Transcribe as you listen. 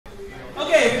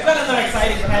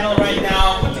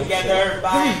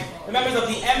the members of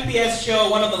the MBS Show,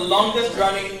 one of the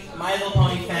longest-running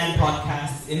MandoPony fan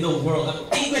podcasts in the world,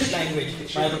 of English language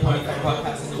MandoPony fan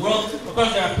podcasts in the world. Of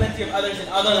course, there are plenty of others in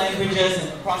other languages and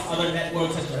across other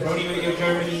networks, such as Brony Radio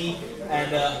Germany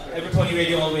and MBS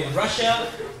Radio all the way in Russia.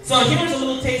 So here's a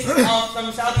little taste of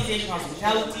some Southeast Asian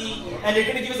hospitality, and they're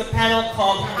going to give us a panel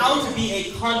called How to Be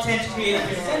a Content Creator,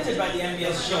 presented by the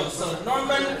MBS Show. So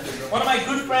Norman, one of my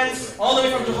good friends, all the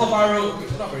way from Johor Bahru,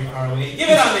 which is not very far away. Give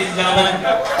it up, ladies and gentlemen.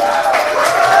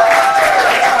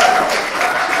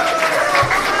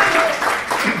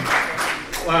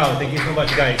 Wow, thank you so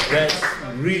much, guys. That's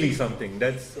really something.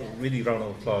 That's a really round of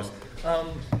applause.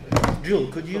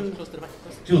 Jewel, could you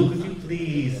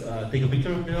please take a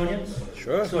picture of the audience?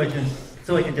 Sure. So I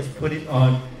can just put it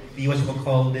on the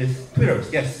call this Twitter.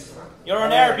 Yes. You're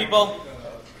on air, people.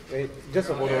 Wait, just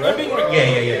a photo, right?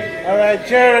 Yeah. All right,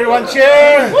 cheer, everyone,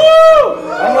 cheer! Woo!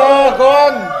 Come go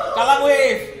on. Kalang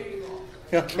wave.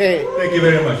 Okay. Thank you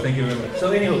very much.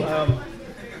 So anyhow,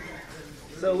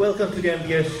 so welcome to the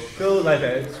MBS Show live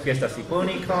at Fiesta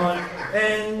SEAPonyCon,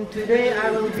 and today I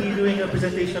will be doing a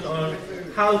presentation on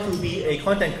how to be a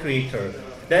content creator.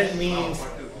 That means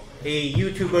a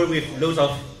YouTuber with loads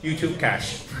of YouTube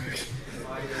cash.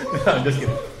 No, I'm just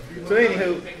kidding. So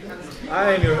anyhow,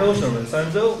 I am your host, Norman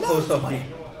Sanzo, host of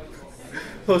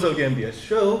the MBS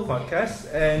Show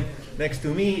podcast, and next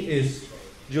to me is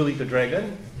Julie the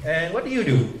Dragon. And what do you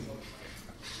do?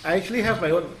 I actually have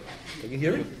my own. Can you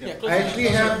hear me? Yeah, I actually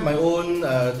have my own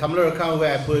Tumblr account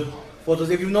where I put photos.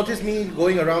 If you've noticed me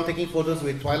going around taking photos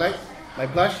with Twilight, my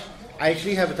plush, I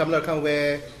actually have a Tumblr account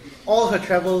where all her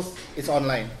travels is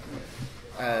online.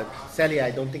 Sadly,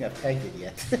 I don't think I've tagged it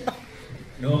yet.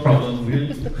 No problem.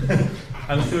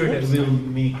 I'm sure that we'll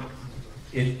make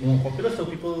it more popular so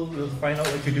people will find out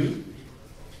what you do.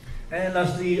 And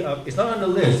lastly, it's not on the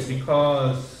list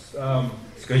because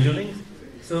scheduling.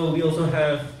 So we also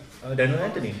have Daniel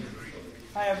Anthony.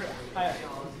 Hi.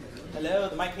 Hello,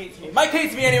 the mic hates me. Mic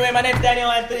hates me anyway. My name's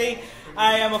Daniel Anthony.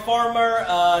 I am a former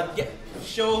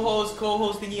show host,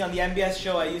 co-host thingy on the MBS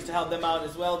Show. I used to help them out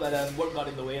as well, but work got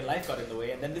in the way, and life got in the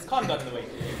way, and then this con got in the way.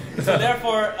 So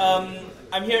therefore,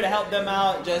 I'm here to help them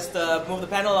out, just move the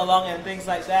panel along and things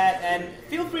like that. And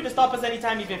feel free to stop us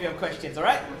anytime if you have questions, all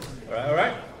right? All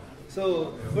right.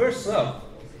 So first up,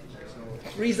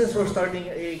 reasons for starting.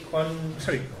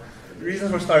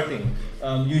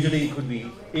 Usually it could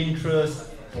be interest,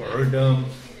 boredom,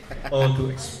 or to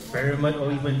experiment,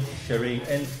 or even sharing,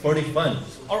 and for the fun.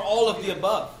 Or all of the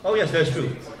above. Oh yes, that's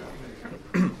true.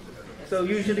 So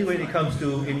usually when it comes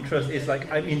to interest, it's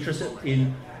like I'm interested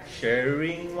in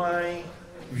sharing my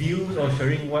views or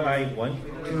sharing what I want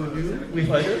to do with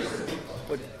others.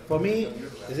 But for me,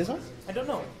 is this on? I don't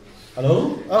know.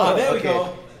 Hello? Oh, there we okay.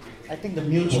 go. I think the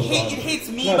mute was on. It hates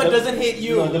me, but doesn't hate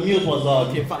you. No, the mute was on.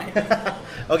 Okay, fine.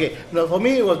 Okay, no, for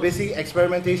me it was basically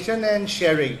experimentation and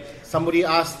sharing. Somebody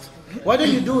asked, why don't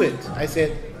you do it? I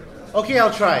said, okay,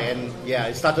 I'll try. And yeah,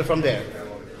 it started from there.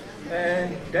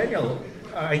 And Daniel,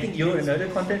 I think you're another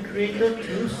content creator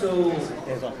too, so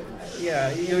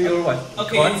yeah, you're what?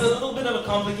 Okay, it's a little bit of a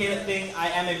complicated thing. I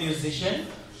am a musician.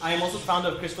 I am also founder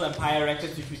of Crystal Empire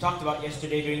Records, which we talked about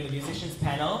yesterday during the musicians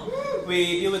panel.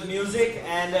 We deal with music,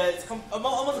 and it's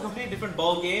almost a completely different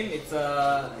ball game. It's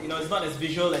it's not as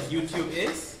visual as YouTube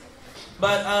is.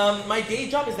 But my day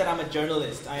job is that I'm a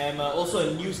journalist. I am also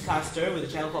a newscaster with a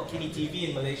channel called Kini TV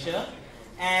in Malaysia,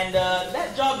 and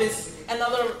that job is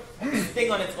another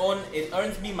thing on its own. It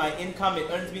earns me my income.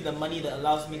 It earns me the money that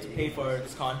allows me to pay for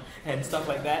this con and stuff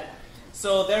like that.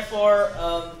 So therefore,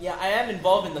 I am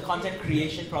involved in the content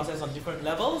creation process on different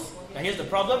levels. Now here's the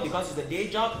problem, because it's a day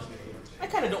job, I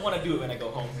kind of don't want to do it when I go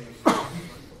home.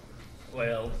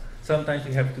 Well, sometimes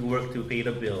you have to work to pay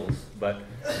the bills, but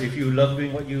if you love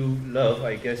doing what you love,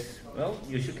 I guess, well,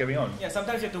 you should carry on. Yeah,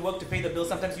 sometimes you have to work to pay the bills,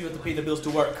 sometimes you have to pay the bills to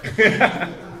work.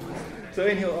 So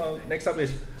anyhow, next up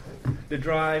is the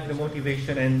drive, the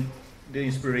motivation, and the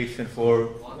inspiration for,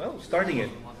 well, starting it.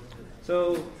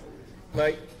 So,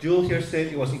 like Jewel here said,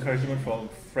 it was encouragement from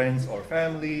friends or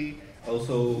family,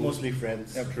 also Mostly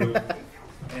friends. Yeah, true.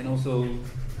 And also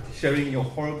sharing your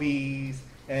hobbies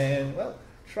and, well,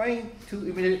 trying to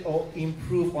imitate or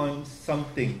improve on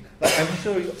something. Like I'm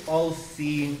sure you've all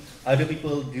seen other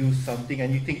people do something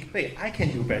and you think, hey, I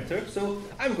can do better, so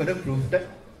I'm going to prove that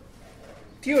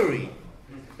theory.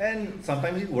 And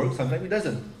sometimes it works, sometimes it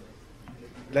doesn't.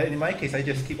 Like in my case, I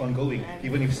just keep on going,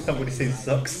 even if somebody says it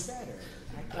sucks.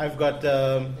 I've got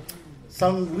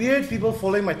some weird people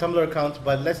following my Tumblr account,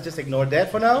 but let's just ignore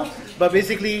that for now. But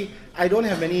basically, I don't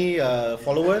have many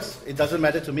followers. It doesn't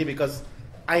matter to me because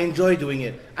I enjoy doing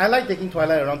it. I like taking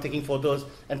Twilight around, taking photos,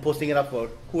 and posting it up for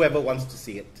whoever wants to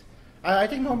see it. I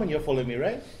think Norman, you're following me,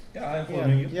 right? Yeah, I'm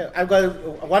following you. Yeah, I've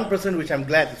got one person which I'm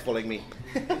glad is following me.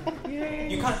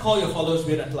 You can't call your followers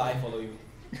weird until I follow you.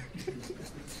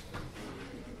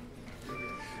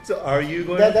 So are you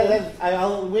going to...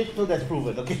 I'll wait till that's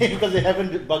proven, okay? Because they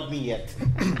haven't bugged me yet.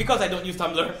 Because I don't use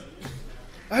Tumblr.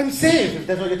 I'm safe, if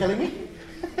that's what you're telling me.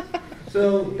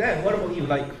 So, Dan, what about you?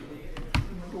 Like,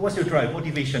 what's your drive,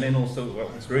 motivation, and also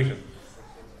inspiration?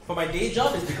 For my day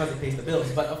job, it's because it pays the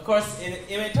bills. But of course, when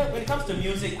it comes to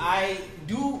music, I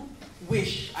do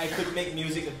wish I could make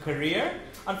music a career.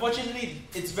 Unfortunately,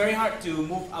 it's very hard to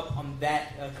move up on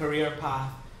that career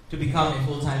path to become a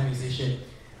full-time musician.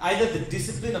 Either the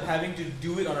discipline of having to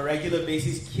do it on a regular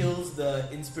basis kills the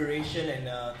inspiration and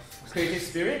creative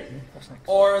spirit,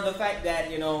 or the fact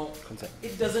that,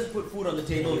 it doesn't put food on the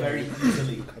table very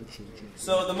easily.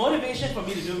 So the motivation for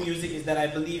me to do music is that I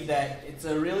believe that it's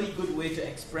a really good way to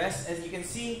express. As you can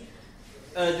see,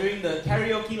 during the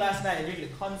karaoke last night and during the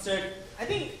concert, I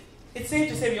think it's safe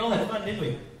to say we all had fun, didn't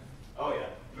we? Oh yeah.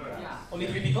 Only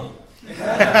 3 people? Come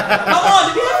on,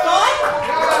 did we have fun?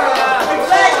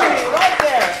 Exactly, right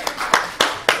there.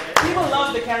 People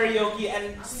love the karaoke,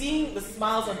 and seeing the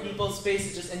smiles on people's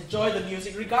faces, just enjoy the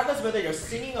music, regardless whether you're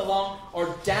singing along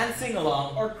or dancing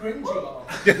along or cringing along.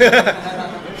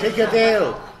 Shake your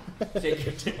tail. Shake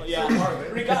your tail, yeah.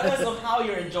 Regardless of how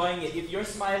you're enjoying it, if you're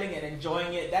smiling and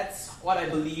enjoying it, that's what I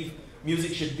believe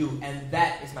music should do, and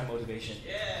that is my motivation.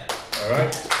 Yeah. All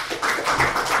right.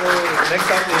 So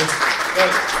next up is,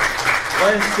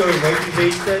 once you're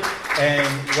motivated and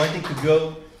wanting to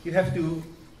go, you have to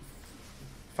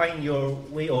find your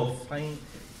way of find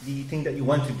the thing that you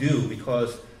want to do,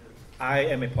 because I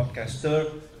am a podcaster.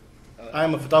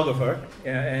 I'm a photographer.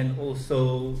 And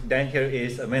also Dan here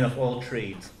is a man of all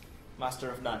trades. Master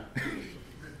of none.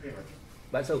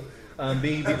 But so,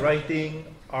 be it writing,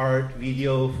 art,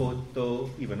 video, photo,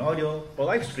 even audio, or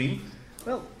live stream,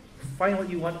 well, find what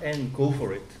you want and go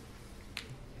for it.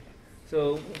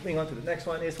 So moving on to the next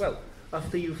one is, well,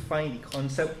 after you find the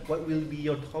concept, what will be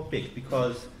your topic?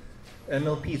 Because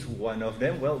MLP is one of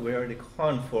them. Well, we're the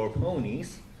con for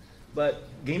ponies, but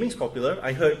gaming's popular.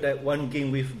 I heard that one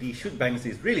game with the shoot bangs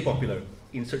is really popular.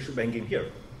 Insert shoot bang game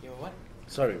here. What?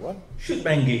 Sorry, what? Shoot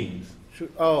bang games.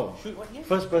 Shoot what game?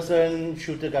 First person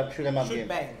shoot 'em up Shoot game.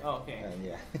 bang. Oh, okay.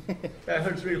 Yeah. I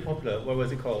heard it's really popular. What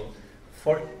was it called?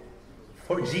 Fort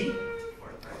G?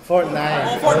 Fortnite.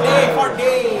 Oh, Fort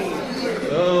Day.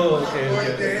 Oh,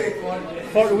 okay.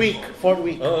 Fort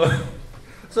Week. Oh.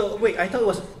 So wait, I thought it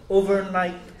was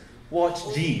Overnight Watch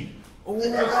G. Oh, right.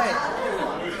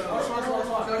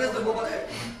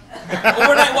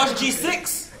 Overnight Watch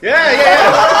G6. Yeah.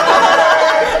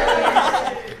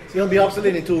 He'll be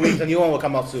obsolete in 2 weeks. A new one will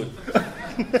come out soon.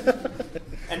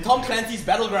 And Tom Clancy's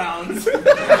Battlegrounds.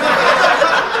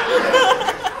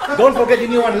 Don't forget the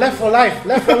new one, Left for Life.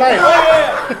 Oh,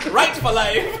 yeah. Right for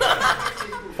life.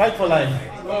 Fight for life.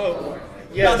 Oh.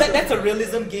 Yeah, no, that's a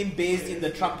realism game based in the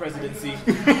Trump presidency.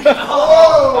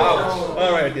 Oh!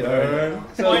 Alright.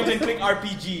 Point and click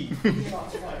RPG.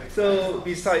 So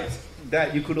besides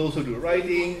that, you could also do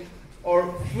writing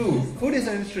or food. Food is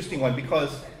an interesting one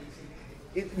because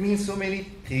it means so many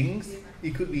things.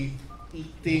 It could be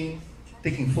eating,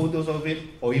 taking photos of it,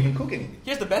 or even cooking.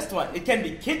 Here's the best one. It can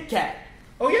be Kit Kat.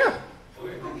 Oh yeah.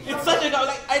 It's such a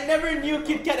I never knew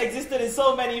Kit Kat existed in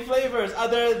so many flavors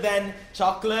other than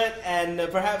chocolate and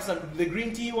perhaps the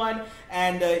green tea one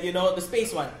and the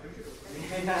space one.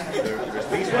 Space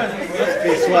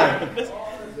one.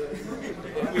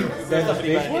 There's a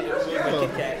space one?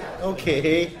 Kit Kat.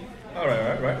 Okay. All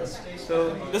right.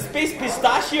 So the space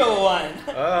pistachio one.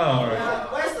 Oh, all right.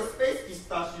 Where's the space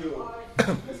pistachio?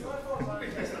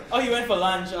 Oh, he went for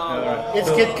lunch. Oh. Right.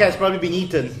 It's Kit Kat's probably been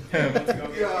eaten.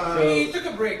 He took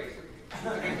a break.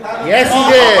 Yes, he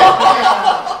did.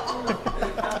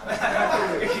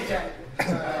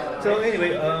 So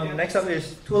anyway, next up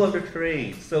is tool of the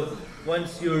trade. So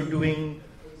once you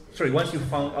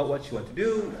found out what you want to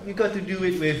do, you got to do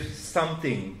it with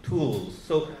something, tools.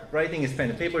 So writing is pen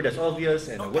and paper, that's obvious,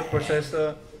 and a word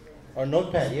processor. Or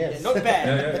Notepad, yes. Yeah, Notepad.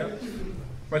 Yeah.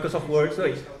 Microsoft Word.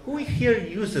 So who here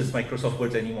uses Microsoft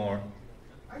Words anymore?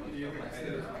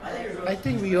 I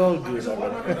think we all do. So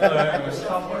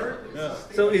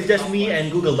it's just me and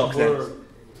Google Docs then.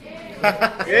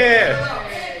 Yeah.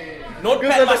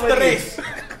 Notepad Master Race.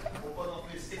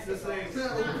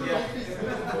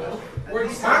 Word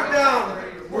Smackdown.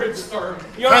 Word Storm.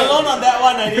 You're alone on that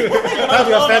one, Eddie. Have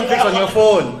your fanfics on your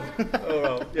phone. Oh,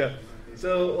 well, yeah.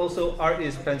 So also art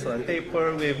is pencil and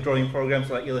paper with drawing programs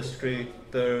like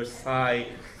Illustrator, Sai,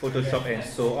 Photoshop, and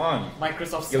so on.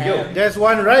 Microsoft Yo. Scan. There's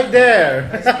one right there.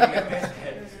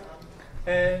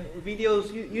 And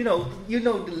videos, you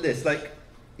know the list. Like,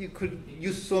 you could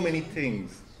use so many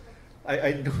things.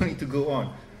 I don't need to go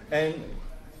on. And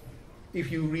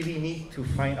if you really need to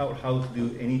find out how to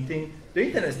do anything, the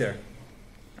internet's there.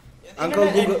 Uncle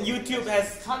Internet Google. and YouTube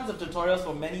has tons of tutorials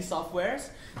for many softwares.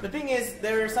 The thing is,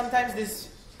 there is sometimes this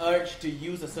urge to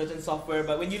use a certain software,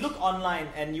 but when you look online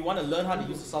and you want to learn how to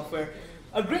use the software,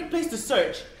 a great place to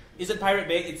search isn't Pirate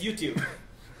Bay, it's YouTube.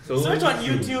 So Search on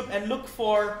YouTube and look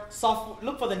for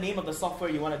the name of the software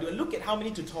you want to do, and look at how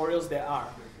many tutorials there are.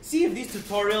 See if these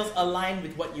tutorials align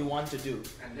with what you want to do.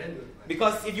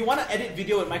 Because if you want to edit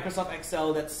video with Microsoft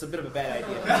Excel, that's a bit of a bad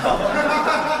idea.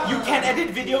 You can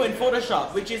edit video in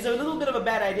Photoshop, which is a little bit of a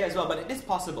bad idea as well, but it is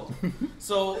possible.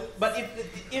 So, but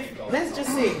if let's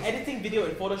just say editing video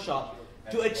in Photoshop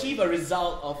to achieve a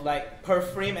result of like per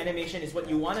frame animation is what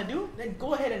you want to do, then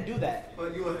go ahead and do that.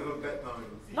 But you will have a bad time.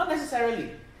 Not necessarily.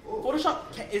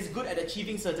 Photoshop is good at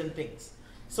achieving certain things.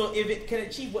 So if it can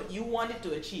achieve what you want it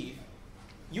to achieve,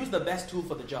 use the best tool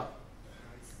for the job.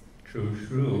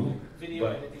 True. Video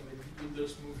But- editing with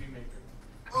Windows Movie Maker.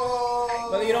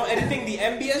 But you know, editing the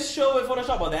MBS Show with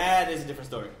Photoshop, well, that is a different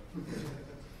story.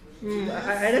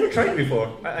 I never tried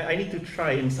before. I need to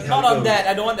try and see Not how it on goes. that.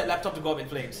 I don't want that laptop to go up in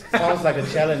flames. Sounds like a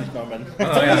challenge, Norman.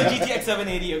 It's only a GTX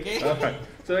 780, okay? Alright.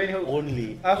 So anyhow,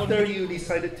 Only. after you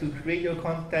decided to create your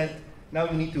content, now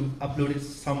you need to upload it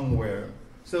somewhere.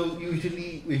 So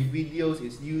usually with videos,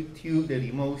 it's YouTube,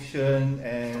 Dailymotion,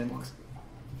 and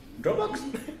Dropbox.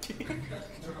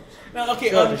 Now, okay.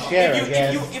 Sure, to share,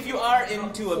 if you are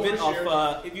into a bit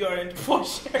of if you are into for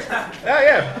share,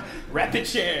 Yeah. rapid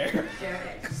share,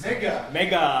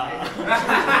 Mega.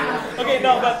 okay,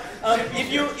 no, but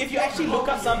if you actually look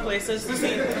up some places, you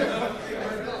see,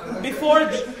 before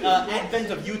the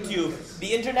advent of YouTube,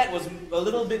 the internet was a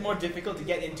little bit more difficult to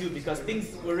get into because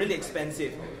things were really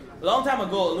expensive. A long time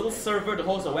ago, a little server to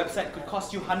host a website could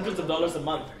cost you hundreds of dollars a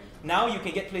month. Now you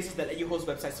can get places that let you host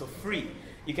websites for free.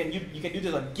 You can do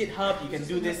this on GitHub, you can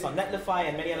do this on Netlify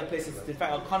and many other places. In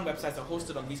fact, our con websites are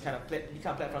hosted on these kind of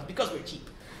platforms because we're cheap.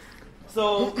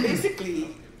 So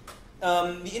basically,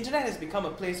 the internet has become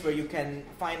a place where you can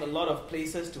find a lot of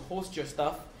places to host your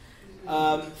stuff.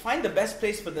 Find the best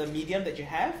place for the medium that you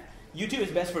have. YouTube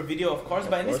is best for video, of course,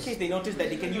 but in this case, they noticed that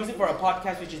they can use it for a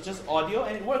podcast, which is just audio,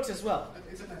 and it works as well.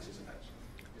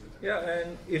 Yeah,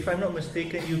 and if I'm not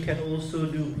mistaken, you can also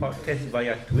do podcasts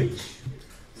via Twitch.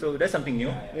 So that's something new.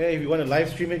 Yeah, if you want to live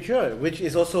stream it, sure. Which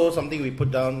is also something we put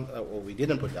down, or we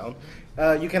didn't put down.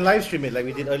 You can live stream it like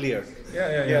we did earlier.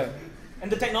 Yeah.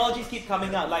 And the technologies keep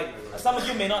coming out. Like, some of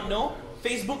you may not know,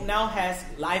 Facebook now has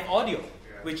live audio,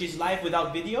 which is live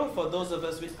without video. For those of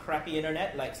us with crappy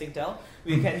internet, like Singtel,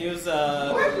 we can use...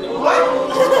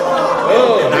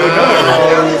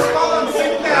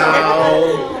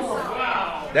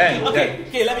 Then,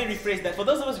 Okay, let me rephrase that. For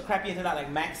those of us with crappy internet, like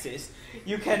Maxis,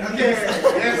 you can use...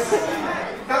 Yes.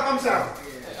 That comes out.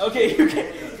 Okay,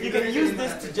 you can use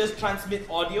this to just transmit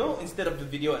audio instead of the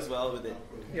video as well with it.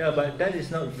 yeah, but that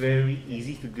is not very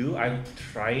easy to do. I've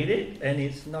tried it, and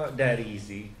it's not that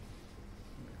easy.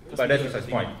 But that's besides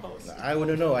the point. I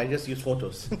wouldn't know, I just use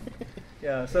photos.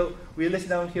 Yeah, so we list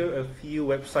down here a few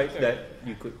websites that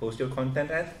you could host your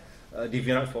content at.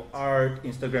 DeviantArt for art,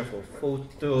 Instagram for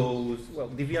photos, well,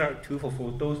 DeviantArt too for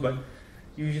photos, but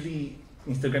usually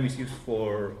Instagram is used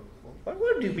for,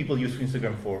 what do people use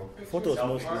Instagram for? Photos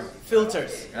mostly.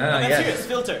 Filters. I'm yes. serious,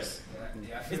 filters.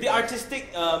 It's the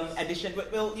artistic addition.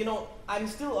 Well, you know, I'm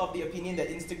still of the opinion that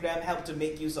Instagram helped to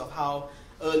make use of how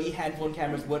early handphone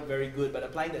cameras weren't very good, but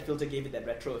applying that filter gave it that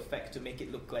retro effect to make it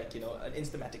look like, you know, an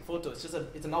Instamatic photo.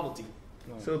 It's a novelty.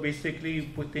 So basically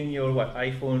putting your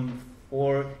iPhone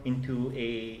 4 into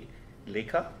a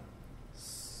Leica?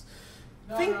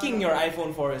 Thinking your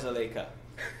iPhone 4 is a Leica.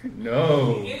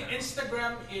 No.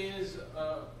 Instagram is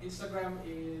what do you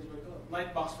call it?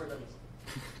 Lightbox for dummies.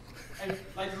 And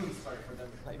Lightroom, sorry, for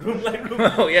dummies.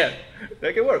 Lightroom. Oh yeah,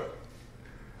 that can work.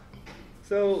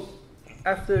 So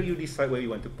after you decide where you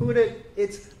want to put it,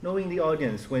 it's knowing the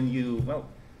audience when you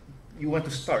want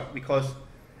to start, because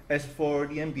as for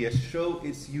the MBS show,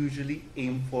 it's usually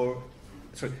aimed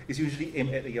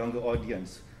at a younger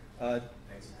audience.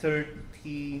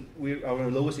 30,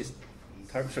 our lowest is,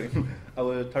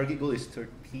 our target goal is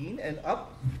 13 and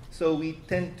up. So we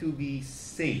tend to be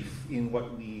safe in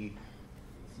what we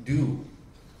do.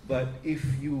 But if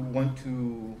you want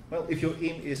to, if your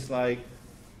aim is like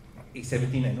a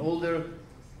 17 and older,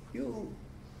 you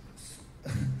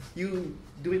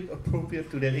do it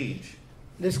appropriate to that age.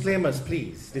 Disclaimers,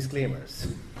 please. Disclaimers.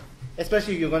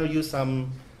 Especially if you're going to use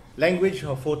some language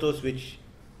or photos which,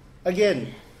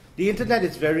 again, the internet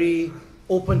is very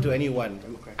open to anyone.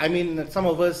 I mean, some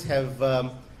of us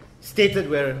have stated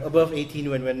we're above 18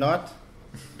 when we're not.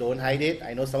 Don't hide it.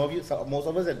 I know some of you, most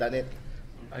of us have done it.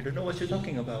 I don't know what you're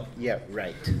talking about. Yeah,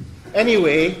 right.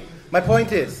 Anyway, my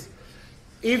point is,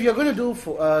 if you're going to do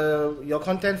your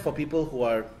content for people who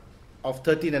are of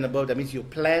 13 and above, that means you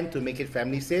plan to make it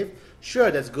family safe, sure,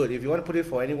 that's good. If you want to put it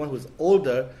for anyone who's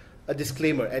older, a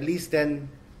disclaimer. At least then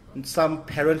some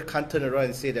parent can't turn around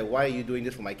and say that, why are you doing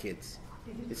this for my kids?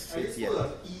 It's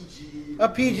a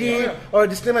PG or a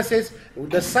disclaimer says,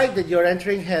 the site that you're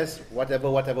entering has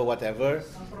whatever.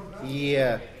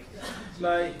 Yeah.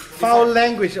 Like Foul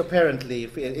language apparently.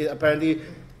 It apparently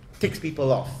ticks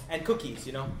people off. And cookies,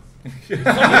 you know.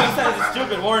 Somebody says it's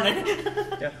stupid warning.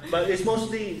 yeah, but it's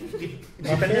mostly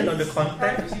dependent on the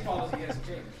content. Privacy policy has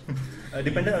changed.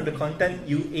 Dependent on the content,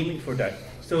 you aim it for that.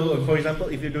 So, for example,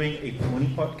 if you're doing a pony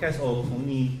podcast or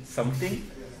pony something,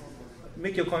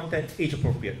 make your content age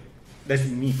appropriate. That's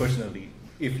me personally.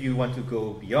 If you want to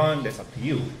go beyond, that's up to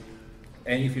you.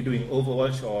 And if you're doing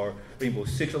Overwatch or Rainbow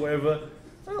Six or whatever,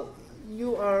 well,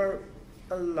 you are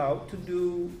allowed to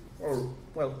do, or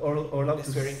allowed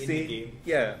to swearing say, in the game.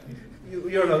 Yeah,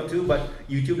 you're allowed to, but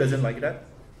YouTube doesn't like that.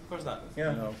 Of course not.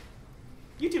 Yeah. No.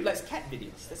 YouTube likes cat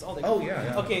videos. That's all they Oh do.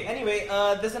 yeah. Okay, anyway,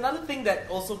 there's another thing that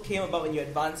also came about when you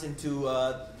advance into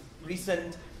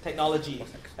recent technology.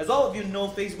 As all of you know,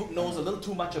 Facebook knows a little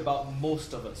too much about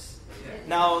most of us.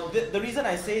 Now, the reason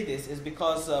I say this is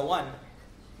because, one,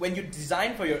 when you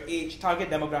design for your age, target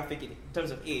demographic in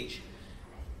terms of age,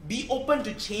 be open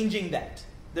to changing that.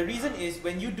 The reason is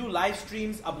when you do live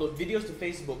streams, upload videos to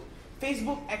Facebook,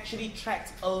 Facebook actually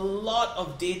tracks a lot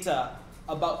of data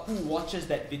about who watches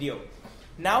that video.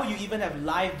 Now you even have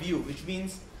live view, which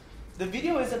means the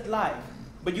video isn't live,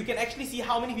 but you can actually see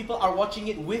how many people are watching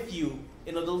it with you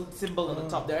in a little symbol on the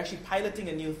top. They're actually piloting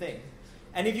a new thing.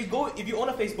 And if you own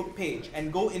a Facebook page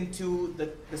and go into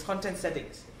this content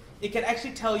settings, it can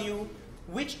actually tell you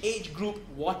which age group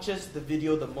watches the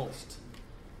video the most.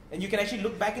 And you can actually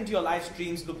look back into your live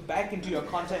streams, look back into your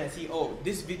content and see, oh,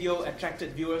 this video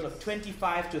attracted viewers of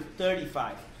 25 to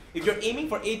 35. If you're aiming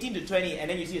for 18 to 20 and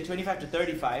then you see a 25 to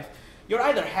 35, you're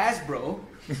either Hasbro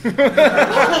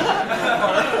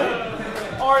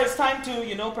or it's time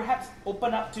to, perhaps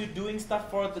open up to doing stuff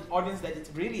for the audience that it's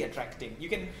really attracting. You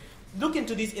can look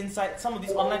into these insights. Some of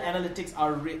these online analytics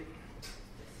are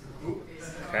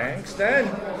Thanks, Dan.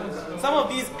 some of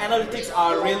these analytics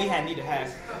are really handy to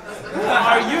have. Who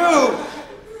are you?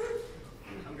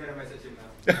 I'm gonna message him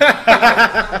now.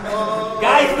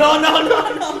 Guys, no.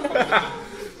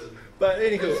 But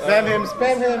anywho, Spam him.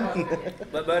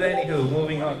 but anywho,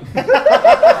 moving on.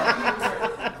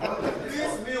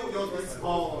 Please mute your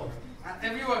Discord.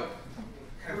 Everyone.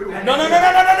 No.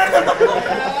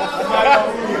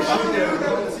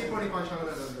 SEAPonyCon channel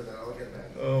doesn't do that. I'll get that.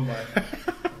 Oh my.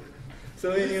 So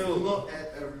anywho, Look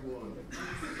at everyone.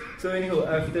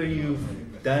 after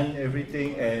you've done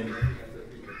everything and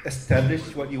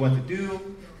established what you want to do,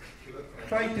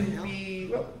 try to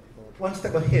be one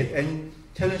step ahead and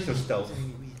challenge yourself.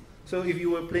 So if you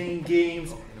were playing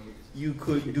games, you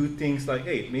could do things like,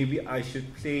 hey, maybe I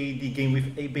should play the game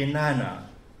with a banana.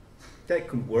 That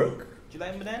could work. Do you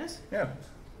like bananas? Yeah.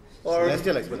 I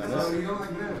still like bananas. So you don't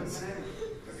like bananas?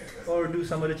 Or do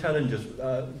some other challenges.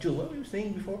 Jill, what were you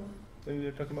saying before when we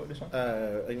were talking about this one?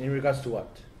 In regards to what?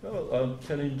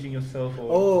 Challenging yourself.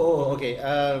 Or Okay.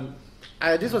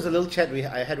 This was a little chat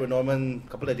I had with Norman a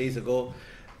couple of days ago.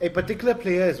 A particular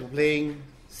player is playing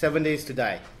 7 Days to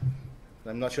Die.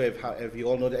 I'm not sure if you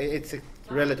all know that. It's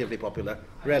relatively popular.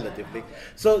 Relatively.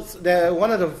 So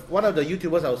one of the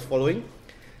YouTubers I was following,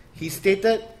 he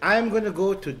stated, I'm going to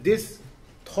go to this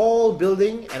tall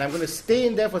building and I'm going to stay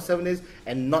in there for 7 days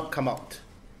and not come out.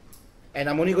 And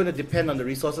I'm only going to depend on the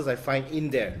resources I find in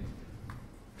there.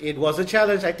 It was a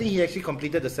challenge. I think he actually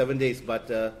completed the 7 days,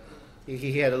 but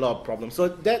he had a lot of problems. So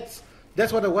that's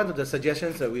one of the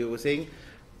suggestions that we were saying.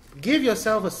 Give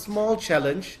yourself a small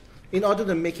challenge in order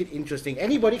to make it interesting.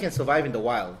 Anybody can survive in the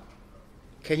wild.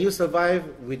 Can you survive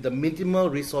with the minimal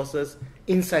resources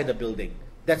inside the building?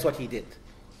 That's what he did.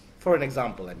 For an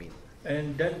example, I mean.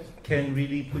 And that can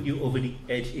really put you over the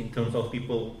edge in terms of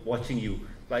people watching you.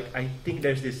 Like, I think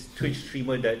there's this Twitch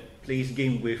streamer that plays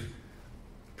game with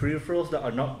peripherals that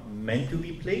are not meant to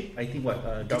be played. I think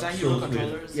Dark Guitar Hero Souls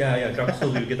controllers. with Dark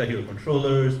Souls with Guitar Hero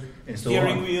controllers and so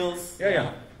Steering on. wheels.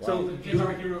 Yeah. So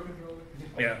Guitar Hero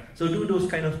controller. So do those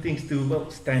kind of things to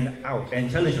stand out and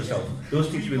challenge yourself. Those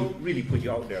things will really put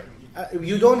you out there.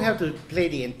 You don't have to play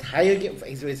the entire game.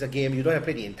 If it's a game, you don't have to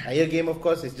play the entire game, of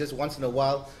course. It's just once in a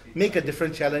while. Make a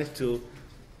different challenge to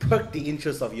perk the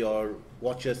interest of your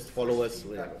watchers, followers,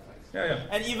 whatever. Yeah.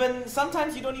 And even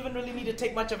sometimes you don't even really need to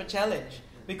take much of a challenge.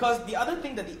 Because the other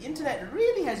thing that the internet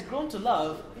really has grown to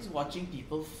love is watching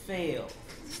people fail.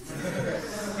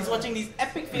 He's watching these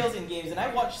epic fails in games, and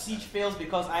I watch Siege fails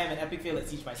because I am an epic fail at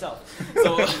Siege myself.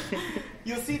 So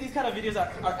you'll see these kind of videos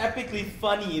are epically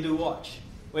funny to watch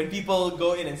when people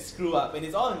go in and screw up. And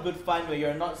it's all in good fun where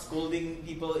you're not scolding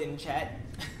people in chat.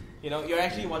 You're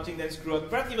actually watching them screw up,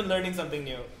 perhaps even learning something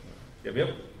new.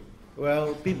 Yep.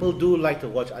 Well, people do like to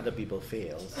watch other people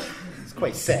fail. It's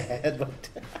quite sad, but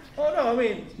Oh no, I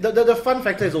mean, the fun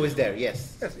factor is always there.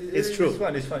 Yes, it's true.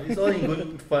 It's fun. It's all in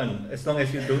good fun as long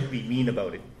as you don't be mean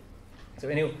about it. So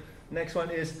anyway, next one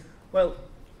is how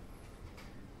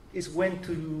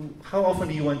often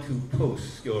do you want to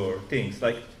post your things?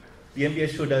 Like the MBS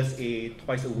show does a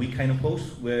twice a week kind of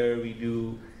post where we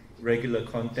do regular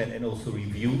content and also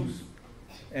reviews.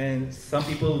 And some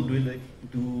people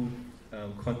do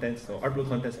contents or upload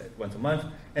contents once a month,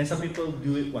 and some people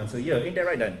do it once a year. Ain't that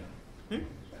right, Dan?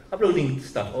 Uploading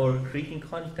stuff or creating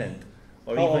content.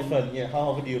 Or How even often? Yeah, how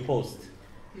often do you post?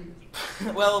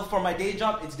 Well, for my day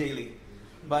job, it's daily.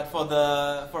 But for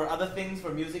other things, for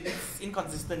music, it's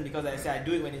inconsistent because I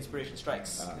do it when inspiration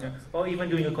strikes. Yeah. Or even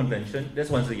doing a convention. That's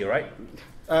once a year, right?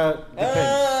 Depends.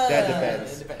 That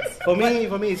depends. It depends. For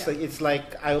me, it's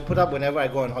like I will put up whenever I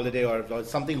go on holiday or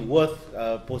something worth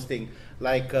posting.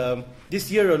 Like this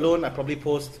year alone, I probably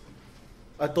post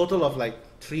a total of like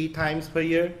 3 times per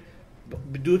year,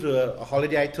 due to a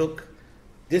holiday I took,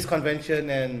 this convention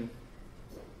and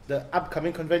the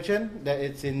upcoming convention that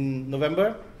it's in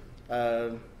November.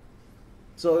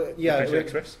 So yeah, Friendship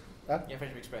Express. Huh? Yeah,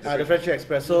 Friendship Express. The Friendship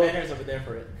Express. The So banner's over there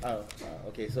for it.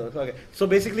 okay. So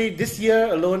basically, this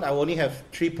year alone, I only have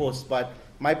 3 posts, but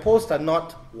my posts are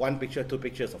not 1 picture, 2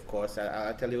 pictures. Of course,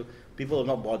 I tell you, people will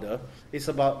not bother. It's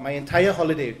about my entire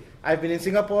holiday. I've been in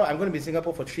Singapore. I'm going to be in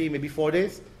Singapore for 3, maybe 4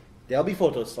 days. There'll be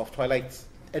photos of Twilight's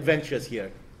adventures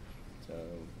here. So,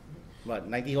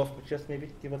 90 off pictures, maybe,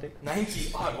 give or take.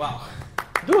 90 odd, wow.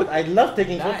 Dude, I love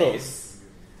taking photos. Nice.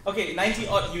 Okay, 90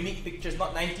 odd unique pictures,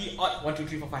 not 90 odd 1, 2,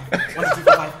 3, 4, 5. 1, 2, 3,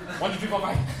 4, 5. 1, 2, 3, 4,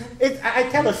 5. I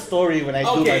tell a story when I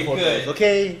do my photos, good.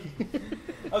 okay?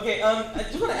 Okay, I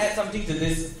just want to add something to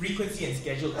this frequency and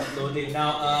scheduled uploading.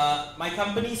 Now, my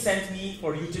company sent me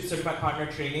for YouTube Certified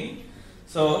Partner training.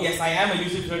 So yes, I am a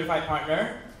YouTube Certified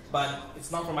Partner, but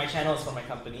it's not for my channel, it's for my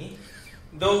company.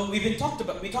 Though we talked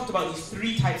about these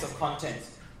 3 types of content.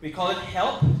 We call it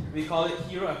help, we call it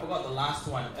hero, I forgot the last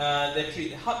one.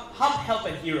 Hub, help,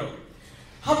 and hero.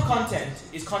 Hub content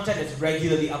is content that's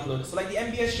regularly uploaded. So like the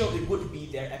MBS show, it would be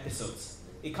their episodes.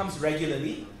 It comes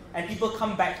regularly, and people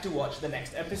come back to watch the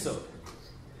next episode.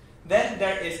 Then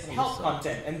there is help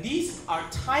content, and these are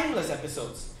timeless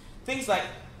episodes. Things like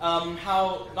not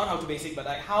how to basic, but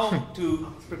like how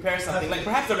to prepare something. Like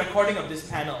perhaps the recording of this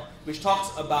panel, which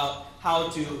talks about how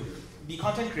to be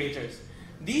content creators.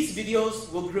 These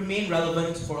videos will remain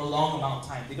relevant for a long amount of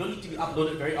time. They don't need to be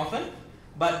uploaded very often,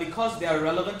 but because they are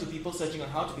relevant to people searching on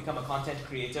how to become a content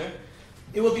creator,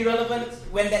 it will be relevant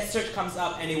when that search comes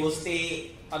up, and it will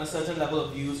stay on a certain level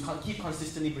of views, keep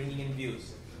consistently bringing in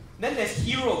views. Then there's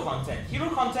hero content. Hero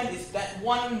content is that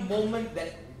one moment,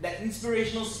 that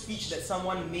inspirational speech that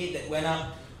someone made that went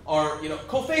up, or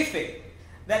kofefe.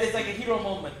 That is like a hero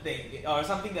moment thing, or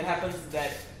something that happens that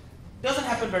doesn't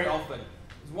happen very often.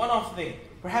 It's one-off thing.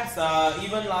 Perhaps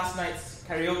even last night's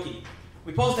karaoke.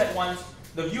 We post that once,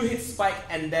 the view hits spike,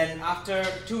 and then after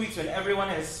 2 weeks when everyone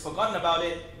has forgotten about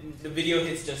it, the video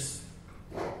hits just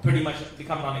pretty much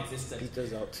become non-existent.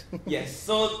 Peters out. Yes,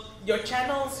 so your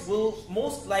channels will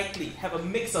most likely have a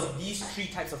mix of these 3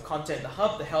 types of content: the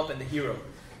hub, the help, and the hero.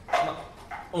 Not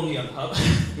only on the hub.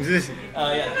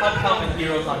 Hub, help, and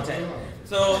hero content.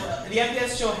 So the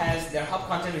MBS show has their hub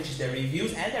content, which is their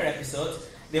reviews and their episodes.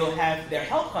 They will have their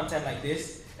help content like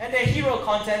this, and their hero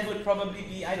content would probably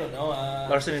be, I don't know,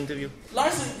 Larson interview.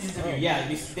 Larson's interview, yeah.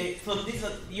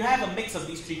 You have a mix of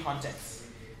these 3 contents.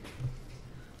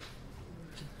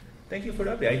 Thank you for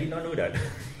the update. I did not know that.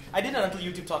 I didn't until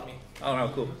YouTube taught me. Oh, no,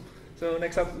 cool. So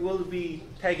next up, we'll be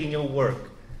tagging your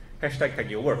work. Hashtag tag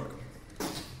your work.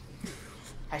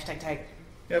 Hashtag tag.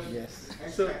 Yep. Yes.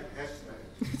 So,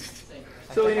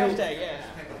 So anyway, hashtag, yeah.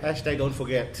 Hashtag don't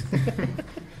forget.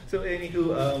 so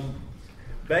anywho,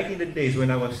 back in the days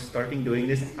when I was starting doing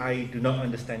this, I do not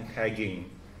understand tagging.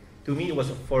 To me, it was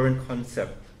a foreign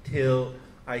concept till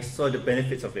I saw the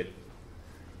benefits of it.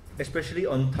 Especially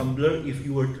on Tumblr, if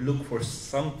you were to look for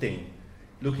something,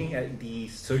 looking at the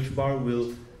search bar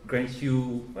will grant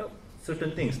you, well,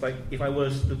 certain things. Like if I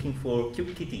was looking for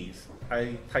cute kitties,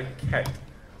 I type cat.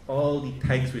 All the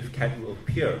tags with cat will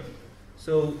appear.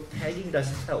 So tagging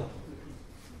does help.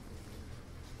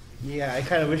 Yeah, I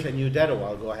kind of wish I knew that a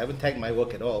while ago. I haven't tagged my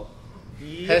work at all.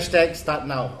 Yeah. Hashtag start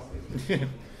now.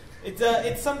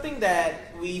 It's something that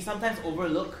we sometimes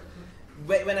overlook.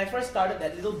 When I first started,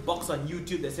 that little box on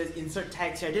YouTube that says insert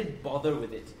tags here, I didn't bother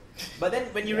with it. But then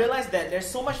when you realize that there's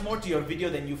so much more to your video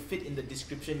than you fit in the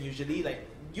description usually, like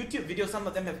YouTube videos, some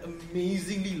of them have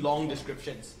amazingly long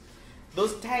descriptions.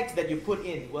 Those tags that you put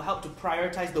in will help to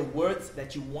prioritize the words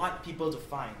that you want people to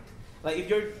find. Like if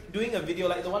you're doing a video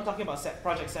like the one talking about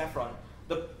Project Saffron,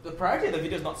 the priority of the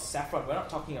video is not saffron. We're not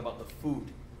talking about the food.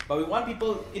 But we want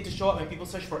it to show up when people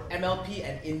search for MLP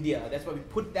and India. That's why we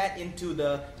put that into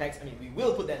the tags. I mean, we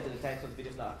will put that into the tags because the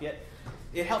video's not up yet.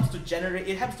 It helps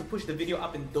to push the video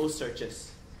up in those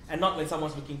searches. And not when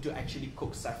someone's looking to actually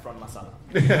cook saffron masala.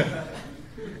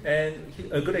 And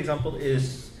a good example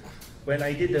is when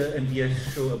I did the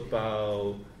MBS show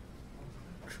about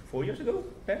 4 years ago,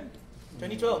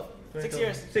 2012, 6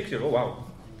 years. 6 years, oh wow.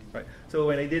 Right. So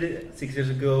when I did it 6 years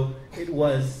ago, it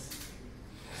was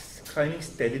climbing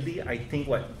steadily. I think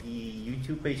the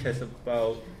YouTube page has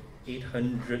about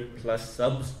 800 plus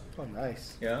subs. Oh,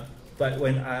 nice. Yeah. But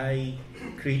when I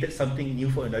created something new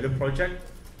for another project,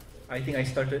 I think I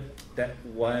started that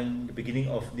one the beginning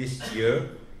of this year.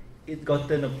 It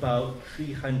gotten about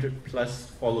 300 plus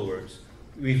followers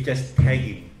with just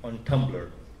tagging on Tumblr.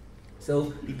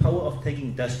 So the power of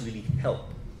tagging does really help.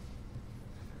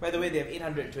 By the way, they have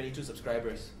 822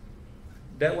 subscribers.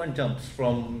 That one jumps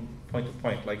from point to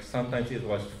point. Like sometimes it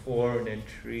was 4, and then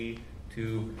 3,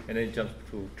 2, and then jumps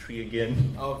to 3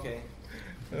 again. Okay.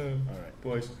 Alright,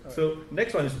 boys. So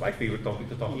next one is my favorite topic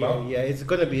to talk about. Yeah, it's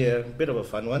going to be a bit of a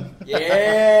fun one.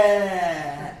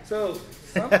 Yeah! So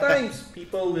sometimes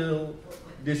people will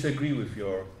disagree with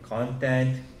your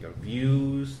content, your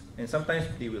views, and sometimes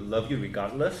they will love you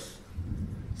regardless.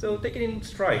 So take it in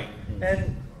stride.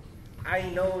 And I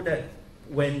know that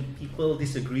when people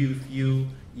disagree with you,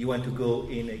 you want to go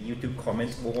in a YouTube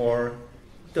comments war.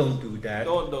 Don't do that.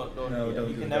 Don't. No, don't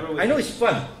You do can that. never I know it's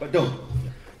fun, but don't.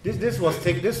 This was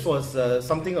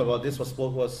something about this was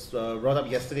brought up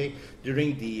yesterday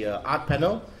during the art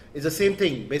panel. It's the same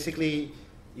thing. Basically,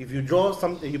 if you draw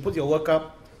something, you put your work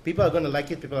up, people are going to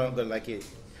like it, people are not going to like it.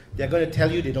 They're going to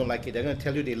tell you they don't like it. They're going to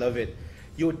tell you they love it.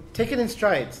 You take it in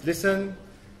strides. Listen.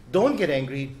 Don't get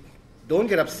angry. Don't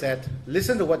get upset.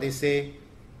 Listen to what they say,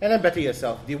 and then better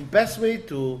yourself. The best way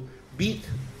to beat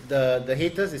the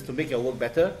haters is to make your work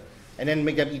better, and then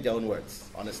make them eat their own words,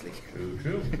 honestly.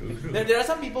 True. There are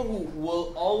some people who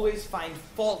will always find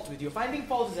fault with you. Finding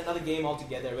fault is another game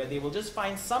altogether, where they will just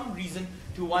find some reason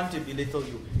to want to belittle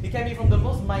you. It can be from the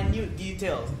most minute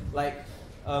details, like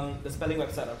the spelling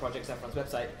website on Project Saffron's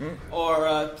website,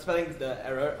 or spelling the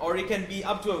error, or it can be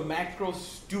up to a macro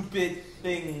stupid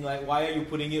thing, like why are you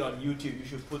putting it on YouTube? You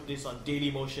should put this on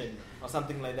Dailymotion, or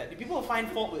something like that. People find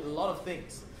fault with a lot of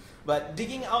things. But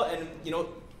digging out and,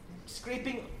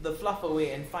 scraping the fluff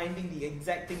away and finding the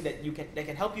exact thing that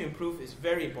can help you improve is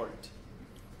very important.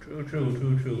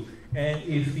 True. And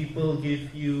if people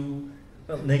give you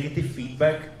negative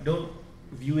feedback, don't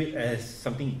view it as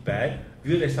something bad.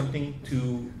 View it as something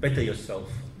to better yourself.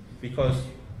 Because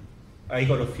I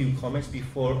got a few comments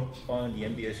before on the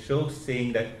MBS show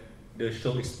saying that the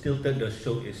show is tilted, the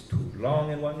show is too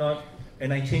long and whatnot.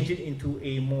 And I changed it into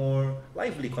a more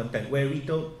lively content where we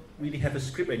don't really have a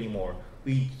script anymore.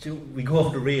 We go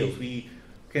off the rails. We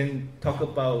can talk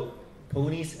about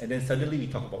ponies, and then suddenly we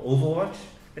talk about Overwatch,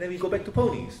 and then we go back to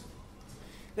ponies.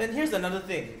 Then here's another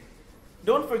thing.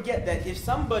 Don't forget that if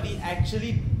somebody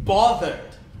actually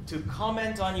bothered to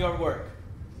comment on your work,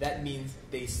 that means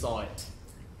they saw it.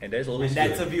 And that's always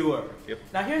that's good. A viewer. Yep.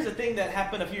 Now here's the thing that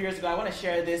happened a few years ago. I want to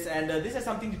share this, and this has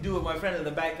something to do with my friend at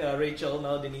the back, Rachel,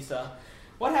 now Denisa.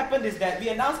 What happened is that we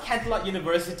announced Canterlot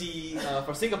University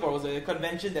for Singapore. It was a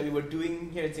convention that we were doing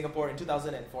here in Singapore in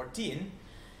 2014.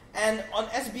 And on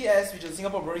SBS, which is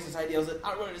Singapore Brony Society, there was an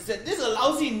artwork that said, "This is a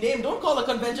lousy name, don't call a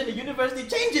convention a university,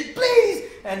 change it,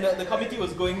 please!" And the committee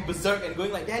was going berserk and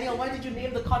going like, "Daniel, why did you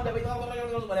name the con that way?"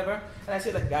 Whatever. And I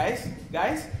said like,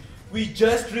 guys, we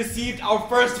just received our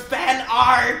first fan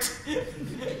art!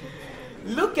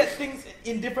 Look at things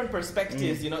in different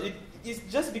perspectives, It's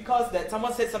just because that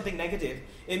someone said something negative,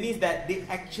 it means that they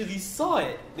actually saw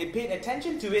it, they paid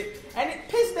attention to it, and it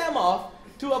pissed them off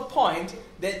to a point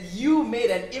that you made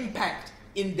an impact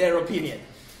in their opinion.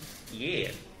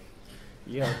 Yeah.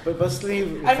 Yeah, but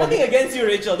personally... I have nothing against you,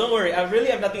 Rachel, don't worry, I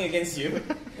really have nothing against you.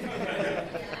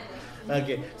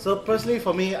 Okay, so personally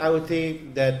for me, I would say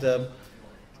that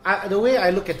the way I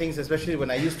look at things, especially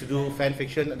when I used to do fan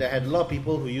fiction, there had a lot of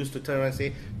people who used to turn around and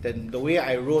say that the way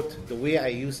I wrote, the way I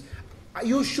use,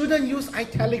 you shouldn't use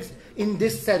italics in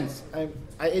this sense.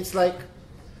 It's like,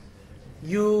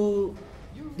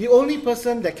 the only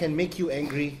person that can make you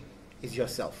angry is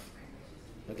yourself.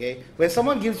 Okay? When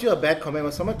someone gives you a bad comment,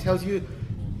 when someone tells you,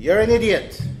 you're an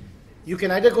idiot, you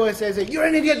can either go and say, you're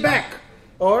an idiot back,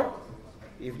 or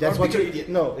if that's what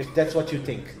you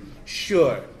think,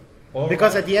 sure.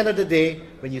 Because at the end of the day,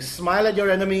 when you smile at your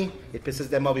enemy, it pisses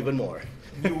them off even more.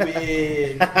 You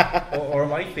win. or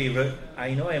my favorite,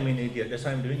 I know I'm an idiot, that's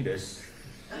why I'm doing this.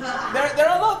 There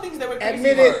are a lot of things that we're crazy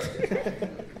Admit about.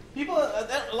 it. People,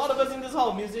 a lot of us in this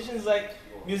hall, musicians,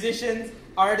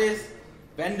 artists,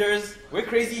 vendors, we're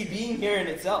crazy being here in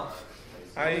itself.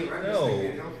 I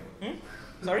know.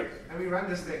 Sorry? And we run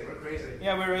this thing, we're crazy.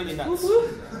 Yeah, we're really nuts.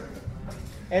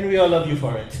 And we all love you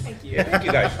for it. Thank you. Yeah, thank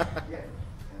you guys.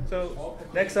 So,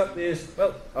 next up is,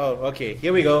 Oh, okay,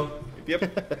 here we go.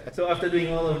 yep. So after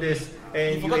doing all of this,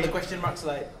 and You forgot the question mark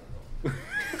slide.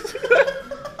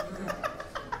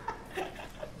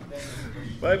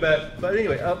 My bad. But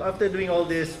anyway, after doing all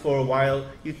this for a while,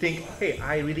 you think, hey,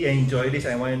 I really enjoy this.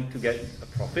 I want to get a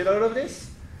profit out of this.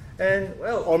 And,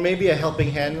 well... Or maybe a helping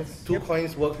hand. Two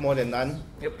coins worth more than none.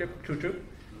 Yep, true.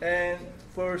 And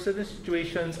for certain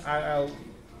situations, I'll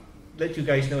let you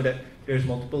guys know that there's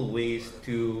multiple ways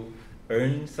to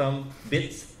earn some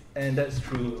bits. And that's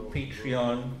through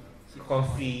Patreon,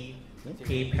 Coffee,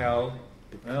 PayPal.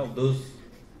 Well, those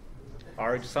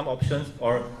are some options,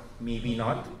 or maybe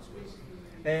not.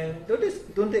 And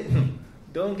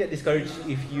don't get discouraged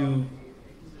if you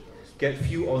get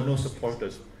few or no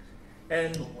supporters.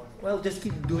 And well, just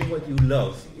keep doing what you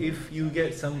love. If you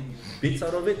get some bits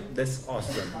out of it, that's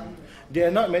awesome. There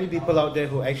are not many people out there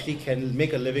who actually can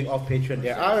make a living off Patreon.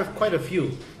 There are quite a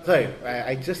few. Sorry,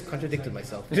 I just contradicted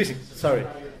myself. Sorry.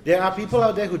 There are people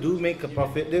out there who do make a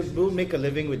profit. They do make a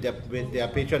living with their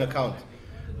Patreon account,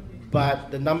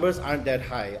 but the numbers aren't that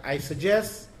high. I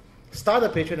suggest start a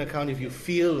Patreon account if you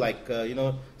feel like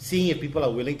seeing if people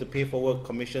are willing to pay for work,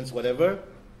 commissions, whatever,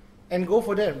 and go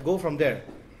from there.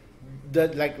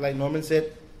 Like Norman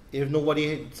said, if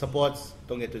nobody supports,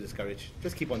 don't get too discouraged.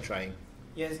 Just keep on trying.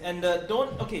 Yes, and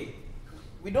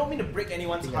we don't mean to break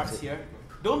anyone's hearts here.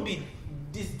 Don't be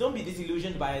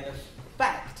disillusioned by the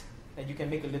fact that you can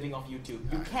make a living off YouTube.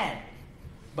 You can,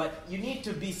 but you need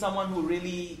to be someone who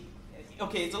really...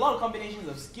 Okay, it's a lot of combinations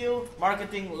of skill,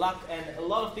 marketing, luck, and a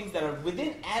lot of things that are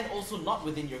within and also not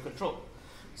within your control.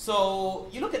 So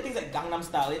you look at things like Gangnam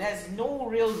Style, it has no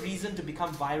real reason to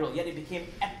become viral, yet it became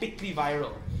epically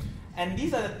viral. And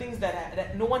these are the things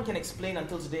that no one can explain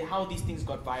until today, how these things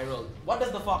got viral. What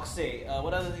does the Fox say?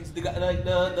 What are the things?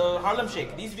 The Harlem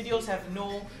Shake. These videos have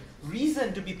no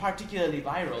reason to be particularly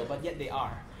viral, but yet they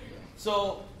are.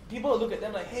 So people look at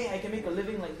them like, hey, I can make a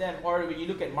living like them. Or when you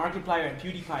look at Markiplier and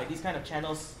PewDiePie, these kind of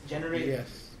channels generate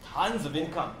tons of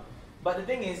income. But the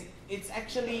thing is, it's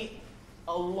actually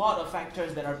a lot of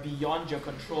factors that are beyond your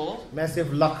control.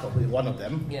 Massive luck with one of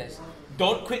them. Yes.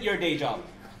 Don't quit your day job.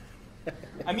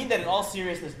 I mean that in all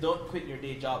seriousness, don't quit your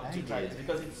day job to try this,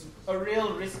 because it's a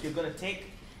real risk you're going to take.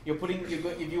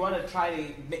 If you want to try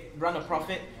to run a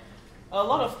profit. A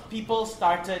lot of people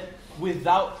started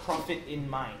without profit in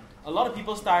mind. A lot of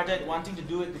people started wanting to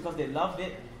do it because they loved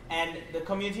it, and the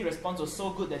community response was so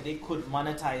good that they could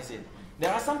monetize it.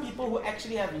 There are some people who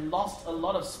actually have lost a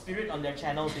lot of spirit on their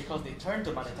channels because they turned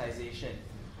to monetization.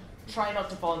 Try not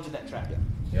to fall into that trap.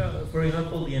 Yeah, for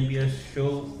example, the MBS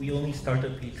Show, we only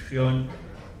started Patreon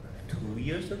 2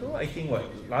 years ago, I think,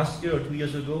 last year or 2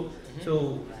 years ago.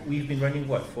 So we've been running,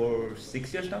 for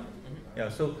 6 years now? Yeah,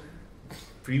 so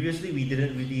previously we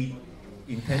didn't really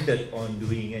intended on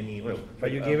doing any,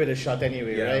 but you gave it a shot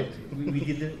anyway, right? we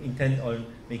didn't intend on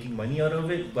making money out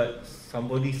of it, but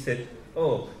somebody said,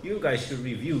 oh, you guys should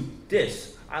review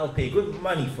this. I'll pay good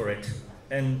money for it.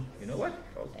 And you know what?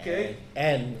 Okay.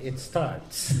 And it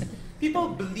starts.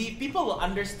 People will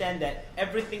understand that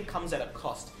everything comes at a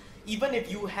cost. Even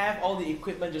if you have all the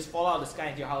equipment just fall out of the sky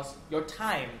into your house, your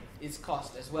time is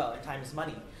cost as well, and time is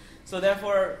money. So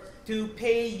therefore, to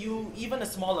pay you even a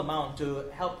small amount to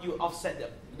help you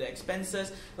offset the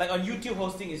expenses, like on YouTube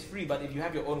hosting is free, but if you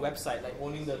have your own website, like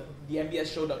owning the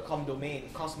MBSShow.com domain,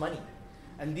 it costs money.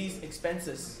 And these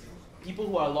expenses, people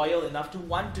who are loyal enough to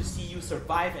want to see you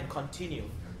survive and continue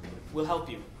will help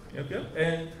you. Yep.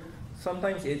 And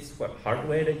sometimes it's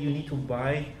hardware that you need to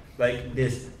buy, like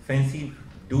this fancy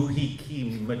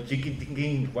doohickey,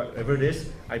 majiggy, whatever it is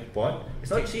I bought.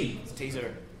 It's not cheap. It's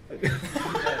taser.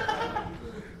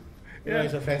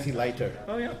 It's a fancy lighter.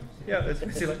 Oh yeah, it's a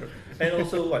fancy lighter. And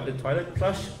also the toilet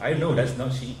flush. I know that's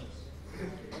not cheap.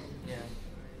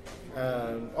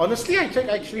 Honestly, I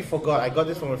actually forgot. I got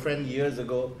this from a friend years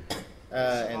ago,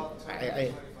 and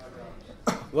I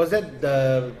was that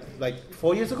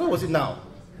 4 years ago? Or was it now?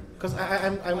 Because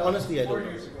I'm honestly, I 4 don't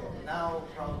know. years ago. Now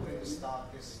probably the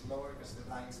stock is lower because the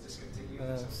line's discontinued.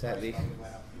 So the Sadly. price probably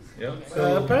went up.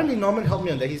 Yeah. Apparently Norman helped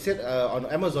me on that. He said on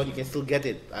Amazon you can still get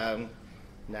it.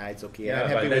 Nah, it's okay. Yeah, I'm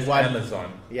but happy that's with one.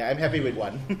 Amazon. Yeah, I'm happy with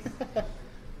one.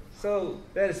 So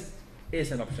that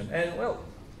is an option. And well,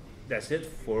 that's it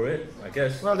for it, I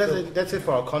guess. Well, So- that's it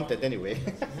for our content anyway.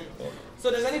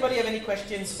 So does anybody have any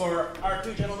questions for our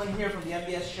two gentlemen here from the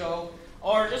MBS show?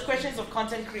 Or just questions of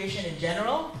content creation in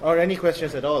general? Or any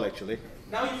questions at all, actually.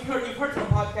 Now you've heard from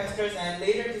podcasters, and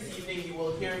later this evening you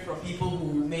will hear from people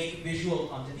who make visual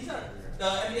content. These are the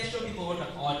MBS show people work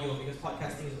on audio because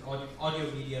podcasting is an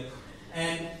audio medium.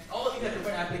 And all of you have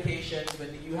different applications.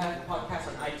 When you have a podcast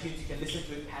on iTunes, you can listen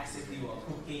to it passively while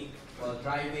cooking, while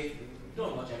driving.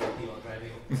 Don't watch everything while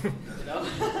driving. You know?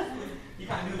 You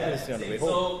can't do that. Yes, on the way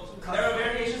So there are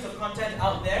variations of content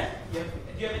out there. Do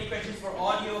you have any questions for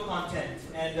audio content?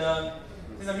 And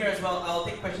since I'm here as well, I'll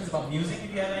take questions about music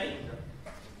if you have any.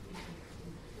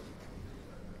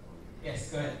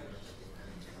 Yes, go ahead.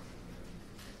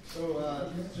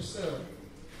 So just a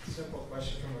simple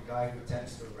question from a guy who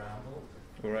tends to ramble.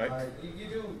 All right. You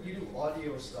do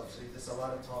audio stuff, so there's a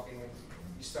lot of talking, and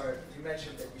you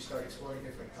mentioned that you start exploring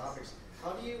different topics.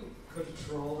 How do you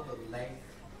control the length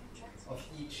of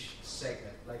each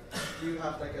segment? Like, do you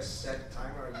have like a set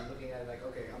timer? Or are you looking at it like,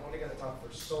 okay, I'm only gonna talk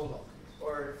for so long,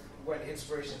 or when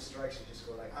inspiration strikes, you just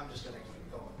go like, I'm just gonna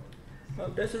keep going?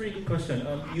 Well, that's a really good question.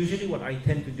 Usually what I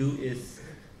tend to do is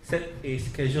set a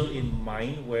schedule in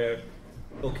mind where,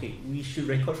 okay, we should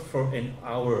record for an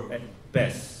hour at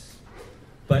best.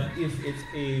 But if it's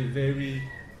a very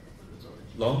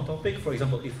long topic, for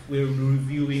example, if we're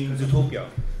reviewing Zootopia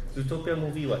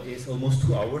movie, is almost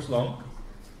 2 hours long.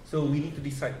 So we need to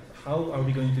decide, how are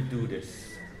we going to do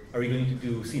this? Are we going to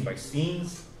do scene by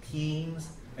scenes, themes,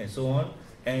 and so on,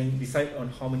 and decide on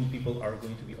how many people are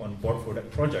going to be on board for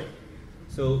that project.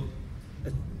 So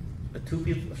a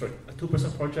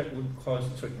two-person project would cost,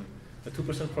 a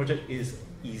two-person project is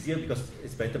easier because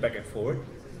it's better back and forward.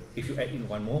 If you add in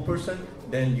one more person,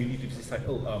 then you need to decide,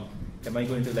 am I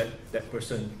going to let that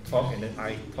person talk and then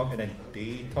I talk and then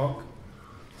they talk?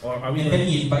 Or are we And then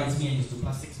he invites me and he's to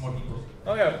plus 6 more people.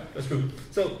 Oh yeah, that's true.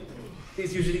 So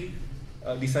it's usually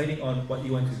deciding on what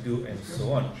you want to do and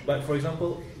so on. But for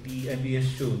example, the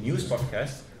MBS Show news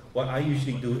podcast, what I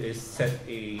usually do is set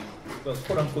a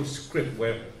quote-unquote script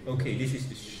where, okay, this is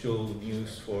the show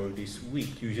news for this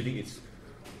week. Usually it's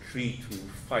 3 to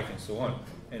 5 and so on.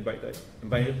 And by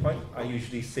that point, I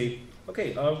usually say,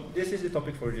 okay, this is the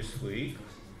topic for this week.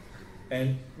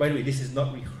 And by the way, this is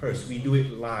not rehearsed. We do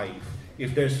it live.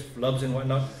 If there's flubs and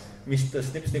whatnot, Mr.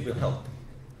 Snip will help.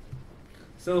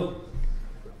 So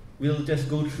we'll just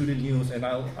go through the news and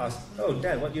I'll ask,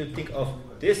 Dan, what do you think of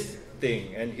this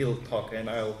thing? And he'll talk and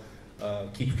I'll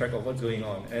keep track of what's going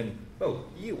on. And,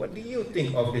 what do you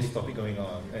think of this topic going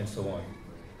on? And so on.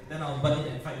 Then I'll butt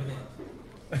in and fight with it.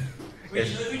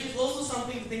 Which is also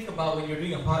something to think about when you're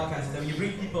doing a podcast, that when you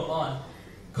bring people on.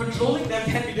 Controlling them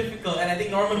can be difficult, and I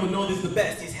think Norman would know this the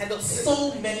best. He's handled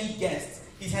so many guests.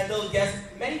 He's handled guests.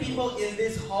 Many people in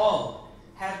this hall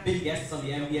have been guests on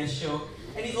the MBS show.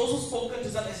 And he's also spoken to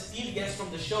some esteemed guests from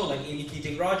the show, like Amy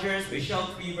Keating-Rogers, Michelle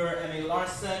Creever, M.A.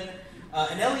 Larson,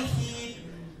 Anneli Heed.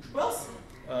 Who else?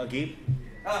 Gabe?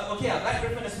 Matt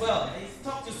Griffin as well. And he's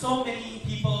talked to so many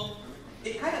people.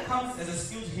 It kind of comes as a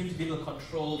skill to him to be able to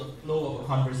control the flow of a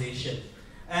conversation.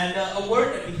 And a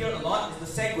word that we hear a lot is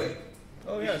the segue.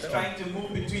 Oh yeah, He's trying to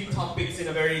move between topics in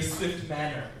a very swift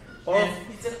manner. And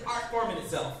it's an art form in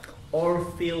itself. Or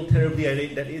feel terribly at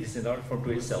it that it is an art form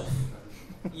to itself.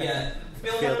 Yeah,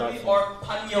 feel Failed terribly art or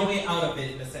pun your way out of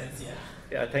it in a sense, yeah.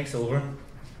 Yeah, thanks, Silver.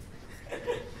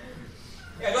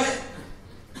 Yeah, go ahead.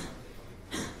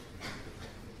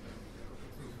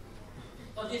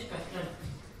 So this question,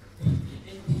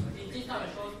 in this type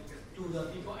of show, do the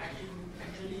people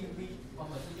actually read or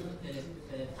material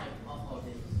the type of or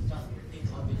they just think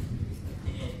of it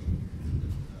in the end?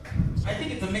 I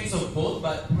think it's a mix of both,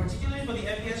 but particularly for the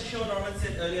MBS show, Norman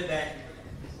said earlier that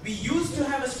we used to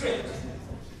have a script,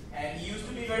 and he used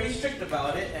to be very strict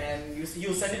about it, and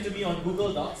he'll send it to me on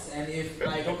Google Docs, and if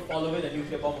I don't follow it, a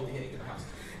nuclear bomb will be hitting the house.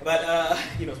 But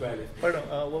he knows where I live. Pardon,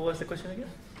 what was the question again?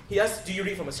 He asked, do you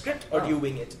read from a script or do you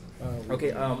wing it?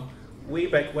 Okay, way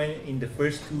back when in the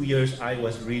first 2 years, I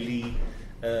was really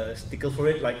stickle for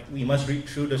it. Like, we must read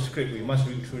through the script.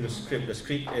 The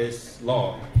script is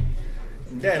long.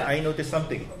 And then I noticed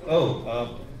something.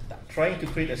 Trying to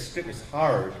create a script is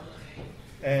hard.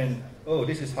 And,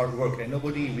 this is hard work. And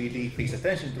nobody really pays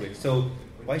attention to it. So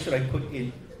why should I put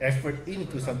in effort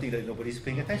into something that nobody's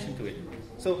paying attention to it?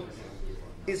 So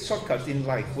it's shortcuts in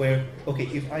life where, okay,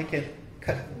 if I can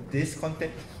cut this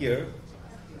content here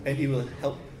and it will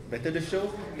help better the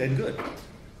show, then good.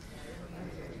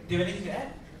 Do you have anything to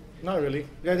add? Not really.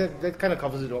 Yeah, that kind of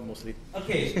covers it all mostly.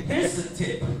 Okay, here's the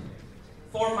tip.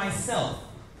 For myself,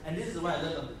 and this is what I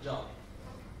learned on the job,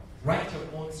 write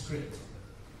your own script.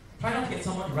 Try not to get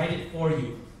someone to write it for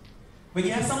you. When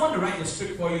you have someone to write the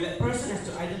script for you, that person has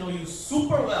to either know you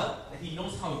super well, that he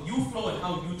knows how you flow and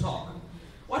how you talk.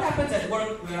 What happens at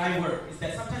work, where I work, is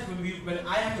that sometimes when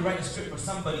I have to write a script for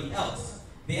somebody else,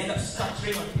 they end up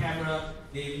stuttering on camera,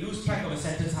 they lose track of a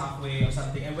sentence halfway or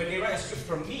something, and when they write a script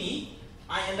for me,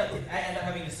 I end up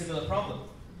having a similar problem.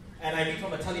 And I read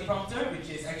from a teleprompter, which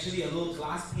is actually a little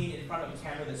glass pane in front of the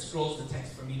camera that scrolls the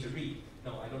text for me to read.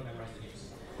 No, I don't memorize the news.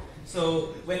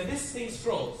 So when this thing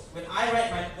scrolls, when I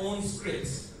write my own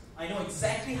scripts, I know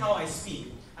exactly how I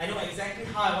speak. I know exactly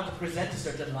how I want to present a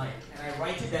certain line. And I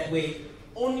write it that way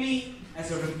only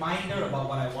as a reminder about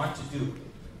what I want to do.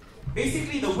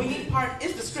 Basically, the winging part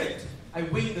is the script. I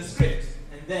wing the script,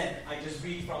 and then I just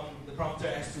read from the prompter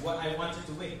as to what I wanted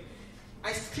to wing.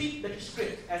 I treat the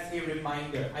script as a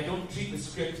reminder. I don't treat the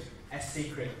script as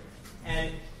sacred.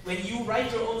 And when you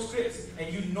write your own scripts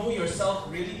and you know yourself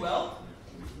really well,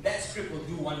 that script will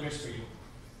do wonders for you.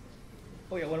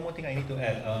 Oh yeah, one more thing I need to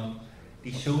add.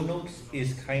 The show notes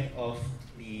is kind of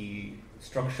the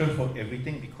structure for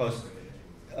everything because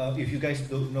if you guys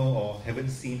don't know or haven't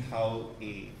seen how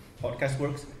a podcast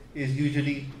works, it's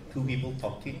usually two people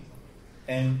talking.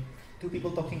 And two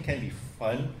people talking can be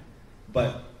fun,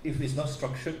 but if it's not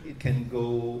structured, it can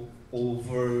go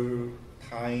over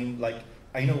time. Like,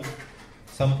 I know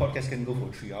some podcasts can go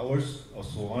for 3 hours or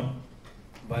so on,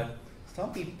 but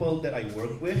some people that I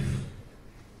work with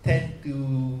tend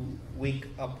to wake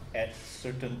up at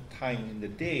certain time in the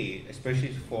day,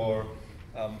 especially for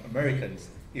Americans.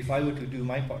 If I were to do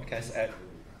my podcast at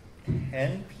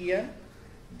 10 p.m.,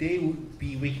 they would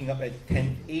be waking up at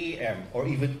 10 a.m. or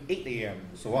even 8 a.m.,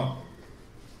 so on.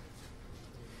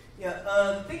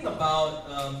 Yeah, think about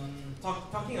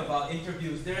talking about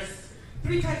interviews. There's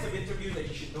 3 types of interviews that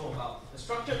you should know about: the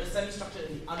structured, the semi-structured,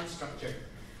 and the unstructured.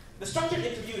 The structured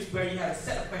interview is where you have a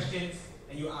set of questions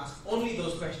and you ask only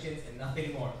those questions and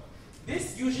nothing more.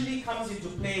 This usually comes into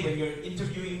play when you're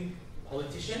interviewing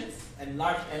politicians and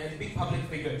big public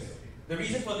figures. The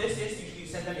reason for this is usually you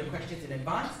send them your questions in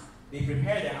advance, they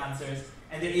prepare their answers,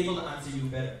 and they're able to answer you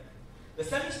better. The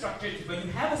semi-structured is when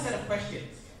you have a set of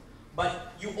questions,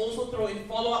 but you also throw in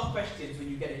follow-up questions when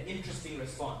you get an interesting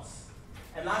response.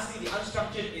 And lastly, the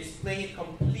unstructured is playing it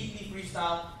completely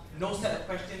freestyle, no set of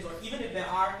questions, or even if there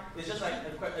are, it's just like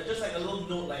a little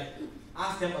note like,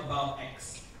 ask them about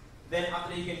X. Then after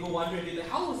that you can go wonder and be like,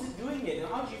 how was it doing it? And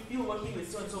how do you feel working with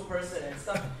so-and-so person and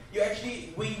stuff? You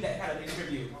actually wing that kind of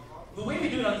interview. The way we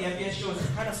do it on the MBS show is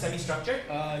kind of semi-structured.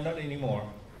 Not anymore.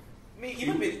 I mean,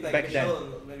 even with like back Michelle,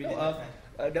 then. when we did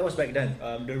No, that was back then.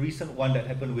 The recent one that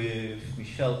happened with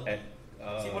Michelle at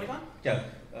SEAPonyCon? Yeah,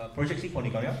 Project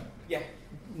SEAPonyCon, yeah? Yeah.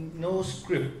 No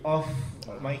script off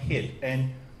my head,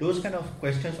 and those kind of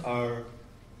questions are,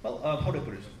 well, how do I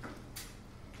put it?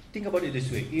 Think about it this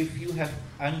way: if you have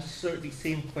answered the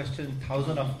same question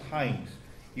thousands of times,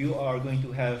 you are going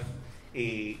to have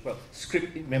a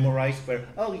script memorized where,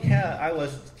 oh yeah, I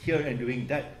was here and doing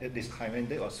that at this time, and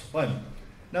that was fun.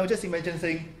 Now just imagine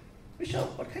saying, Michelle,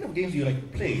 what kind of games do you like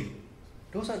to play?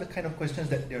 Those are the kind of questions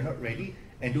that they're not ready,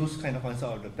 and those kind of answers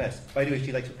are the best. By the way,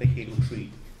 she likes to play Halo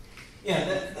 3. Yeah,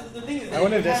 the thing is that I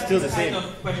wonder you if that's have still these the kind same.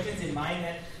 of questions in mind,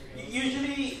 and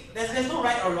usually there's no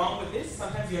right or wrong with this.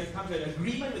 Sometimes you have to come to an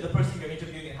agreement with the person you're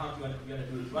interviewing and how you want to do it.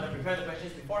 You want to prepare the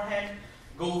questions beforehand,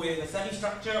 go with a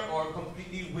semi-structure, or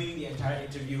completely wing the entire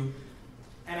interview.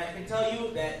 And I can tell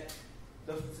you that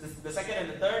the second and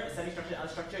the third, the semi-structured and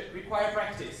unstructured, require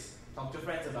practice. Talk to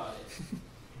friends about it.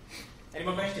 Any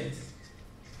more questions?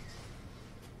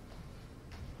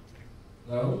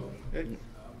 Hello?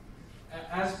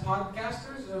 As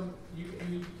podcasters,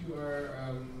 you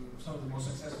are some of the most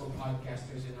successful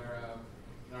podcasters in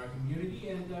our community,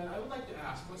 and I would like to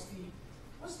ask, what's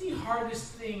the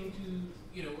hardest thing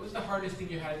what's the hardest thing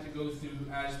you had to go through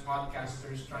as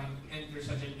podcasters trying to enter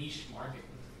such a niche market,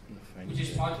 which is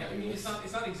podcast? I mean, it's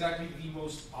not exactly the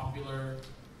most popular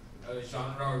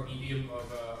genre or medium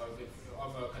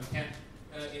of content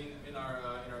in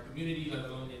our community, let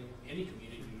alone in any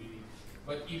community really.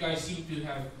 But you guys seem to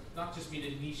have not just made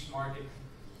a niche market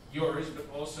yours, but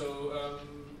also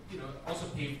also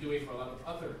paved the way for a lot of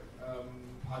other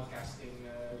podcasting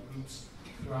groups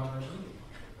throughout our community.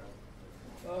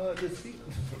 The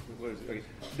secret, okay.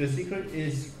 The secret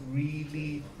is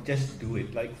really just do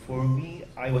it. Like for me,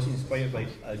 I was inspired by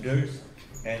others,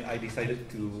 and I decided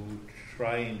to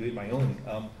try and do it my own.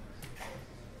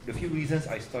 The few reasons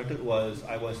I started was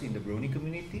I was in the Brony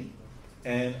community,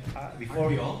 and before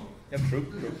Aren't we all? yeah, true.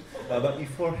 But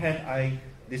beforehand, I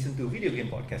listened to video game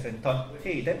podcasts and thought,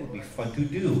 hey, that would be fun to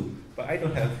do. But I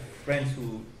don't have friends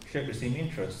who share the same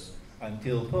interests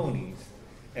until ponies.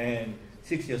 And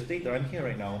 6 years later, I'm here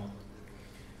right now.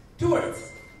 2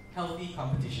 words: healthy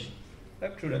competition.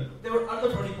 That's true. That. There were other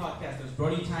Brony podcasts. There was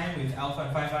Brony Time with Alpha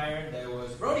and 5 Iron. There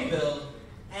was Brony Build.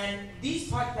 And these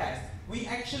podcasts, we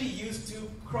actually used to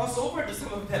cross over to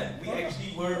some of them. We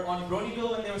actually were on Brony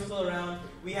Build when they were still around.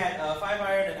 We had 5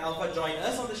 Iron and Alpha join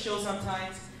us on the show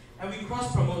sometimes. And we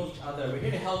cross-promote each other. We're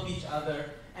here to help each other.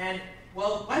 And,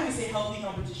 well, why we say healthy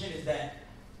competition is that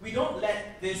we don't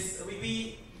let this,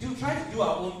 we do try to do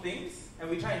our own things, and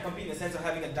we try and compete in the sense of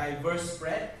having a diverse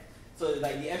spread. So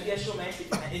like the MBS Show managed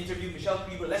to interview Michelle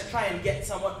Krieger. Let's try and get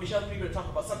Michelle Krieger to talk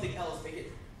about something else, make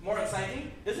it more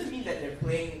exciting. Doesn't mean that they're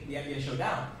playing the MBS Show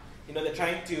down. You know, they're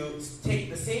trying to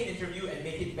take the same interview and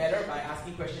make it better by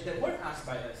asking questions that weren't asked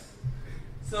by us.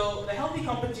 So the healthy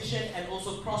competition and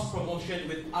also cross-promotion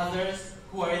with others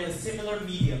who are in a similar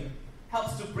medium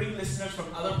helps to bring listeners from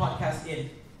other podcasts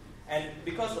in. And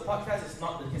because the podcast is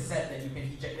not the cassette that you can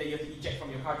eject, that you have to eject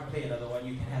from your car to play another one,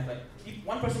 you can have like,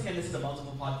 one person can listen to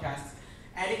multiple podcasts,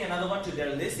 adding another one to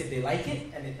their list if they like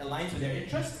it and it aligns with their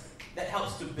interests, that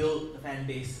helps to build the fan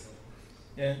base.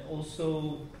 And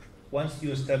also, once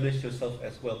you establish yourself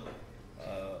as well,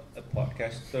 a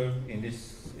podcaster,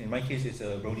 in my case it's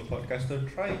a Brony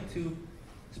podcaster, try to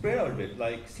spread out a bit,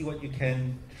 like see what you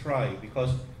can try,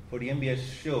 because for the MBS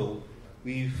show,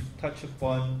 we've touched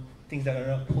upon things that are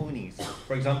not ponies.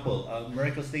 For example,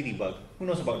 Miraculous Ladybug. Who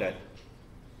knows about that?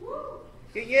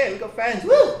 Yeah, we got fans.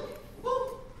 Woo!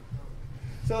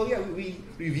 So yeah, we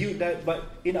reviewed that,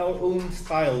 but in our own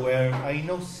style, where I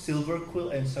know Silver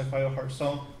Quill and Sapphire Heart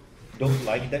Song don't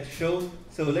like that show.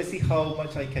 So let's see how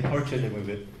much I can torture them with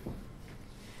it.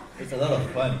 It's a lot of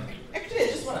fun. Actually, I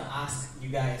just want to ask you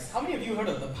guys, how many of you heard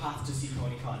of the Path to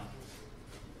SEAPonyCon?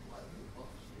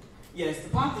 Yes, the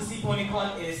Path to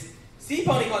SEAPonyCon is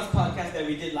SEAPonyCon's podcast that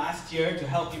we did last year to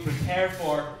help you prepare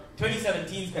for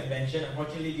 2017's convention.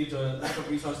 Unfortunately, due to a lack of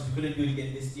resources, we couldn't do it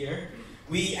again this year.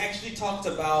 We actually talked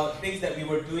about things that we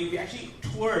were doing. We actually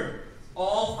toured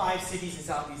all 5 cities in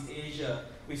Southeast Asia.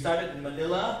 We started in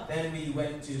Manila, then we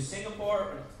went to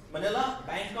Singapore, Manila,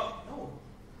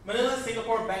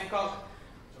 Singapore, Bangkok,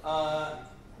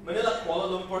 Manila, Kuala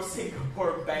Lumpur,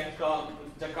 Singapore, Bangkok,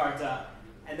 Jakarta,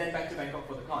 and then back to Bangkok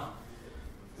for the con.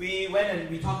 We went and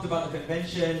we talked about the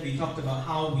convention, we talked about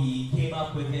how we came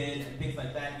up with it and things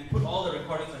like that. We put all the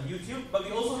recordings on YouTube, but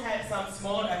we also had some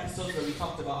smaller episodes where we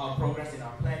talked about our progress in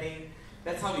our planning.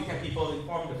 That's how we kept people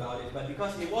informed about it. But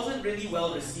because it wasn't really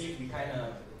well received, we kind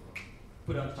of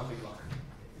put it on the topic block.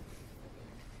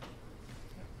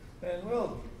 And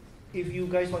well, if you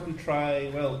guys want to try,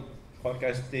 well,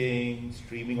 podcasting,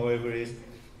 streaming, or whatever it is,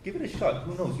 give it a shot.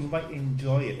 Who knows? You might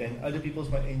enjoy it, and other people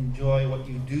might enjoy what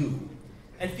you do.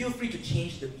 And feel free to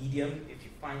change the medium if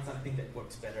you find something that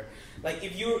works better. Like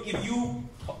if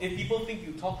people think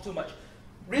you talk too much,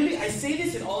 really, I say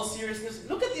this in all seriousness.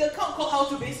 Look at the account called How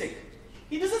to Basic.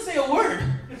 He doesn't say a word.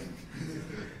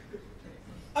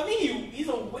 I mean, he's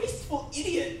a wasteful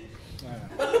idiot.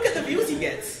 But look at the views he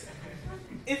gets.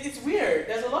 It's weird.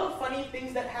 There's a lot of funny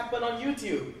things that happen on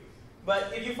YouTube.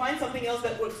 But if you find something else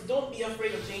that works, don't be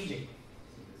afraid of changing.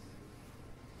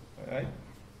 Alright.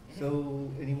 So,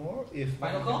 any more?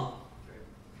 Final call?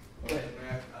 Go ahead.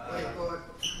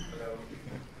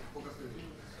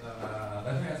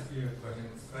 Let me ask you a question.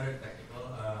 It's very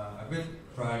technical. I've been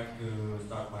trying to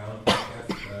start my own podcast,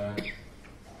 but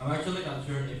I'm actually not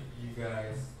sure if you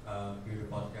guys do the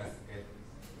podcast it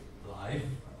live,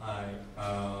 like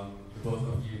the both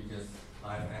of you just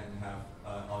live and have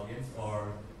an audience,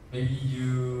 or maybe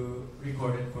you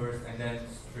record it first and then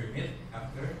stream it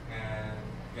after and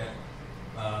get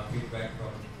feedback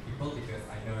from people, because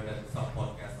I know that some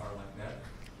podcasts are like that.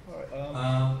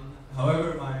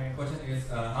 However, my question is,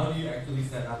 how do you actually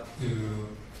set up to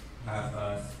have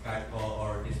a Skype call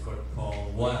or Discord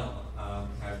call while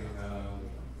having a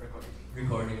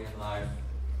recording in live,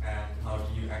 and how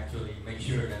do you actually make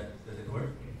sure that does it work?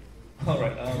 All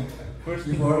right. First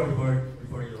before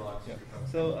you launch. Yeah.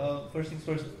 So first things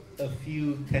first, a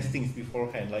few testings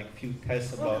beforehand, like a few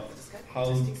tests about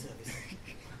how.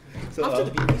 So, after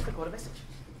the beep, please record a message.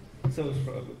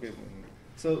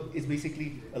 So it's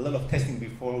basically a lot of testing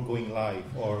before going live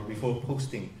or before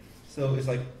posting. So it's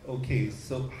like, okay,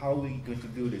 so how are we going to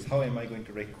do this? How am I going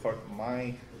to record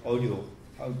my audio?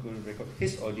 How am I going to record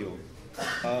his audio?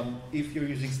 If you're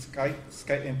using Skype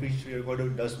MP3 recorder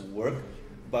does work,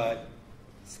 but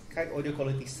Skype audio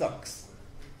quality sucks.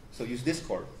 So use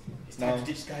Discord. Now,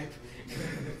 Skype.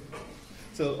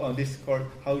 so on Discord,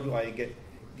 how do I get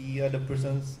the other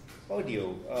person's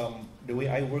audio? The way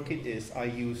I work it is I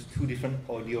use two different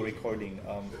audio recording.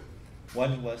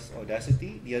 One was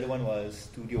Audacity, the other one was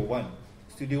Studio One.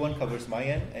 Studio One covers my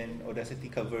end, and Audacity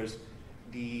covers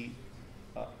the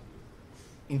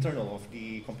internal of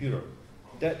the computer.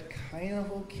 That kind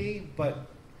of okay, but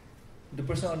the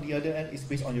person on the other end is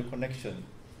based on your connection.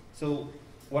 So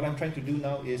what I'm trying to do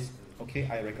now is, okay,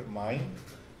 I record mine,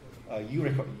 you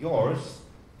record yours,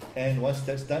 and once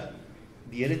that's done,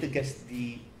 the editor gets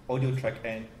the audio track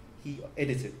and he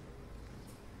edits it.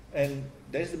 And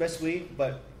that is the best way,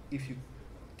 but if you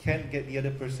can't get the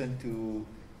other person to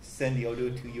send the audio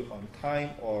to you on time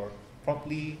or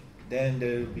promptly, then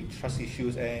there will be trust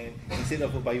issues, and instead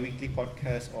of a bi-weekly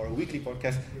podcast or a weekly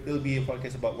podcast, there will be a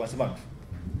podcast about once a month,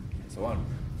 and so on.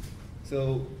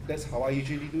 So that's how I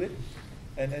usually do it.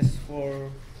 And as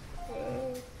for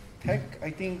tech,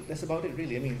 I think that's about it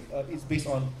really. I mean, it's based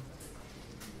on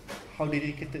how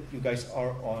dedicated you guys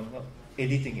are on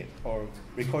editing it or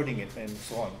recording it and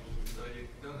so on. So you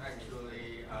don't actually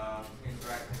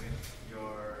interact with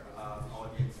your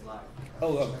audience live?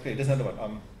 Oh, okay, there's another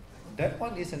one. That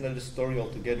one is another story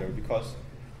altogether, because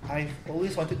I've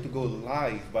always wanted to go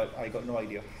live, but I got no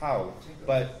idea how.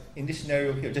 But in this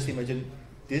scenario here, just imagine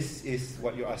this is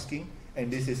what you're asking,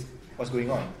 and this is what's going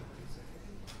on.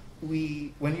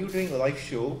 When you're doing a live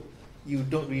show, you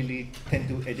don't really tend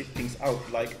to edit things out.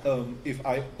 Like if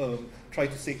I try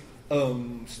to say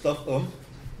stuff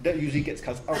that usually gets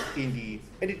cut out in the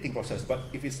editing process. But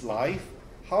if it's live,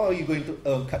 how are you going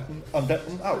to cut that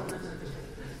out?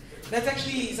 That's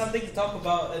actually something to talk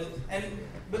about, and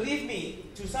believe me,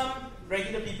 to some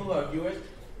regular people who are viewers,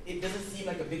 it doesn't seem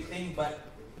like a big thing, but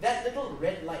that little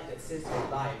red light that says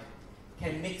you're live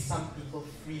can make some people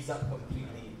freeze up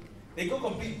completely. They go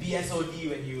complete BSOD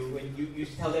when you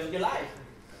tell them you're live.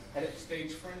 And it's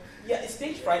Stage fright? Yeah, it's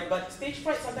stage fright, but stage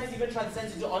fright sometimes even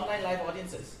transcends into online live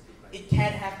audiences. It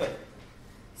can happen.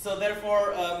 So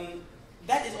therefore,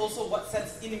 that is also what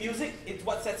sets, in music, it's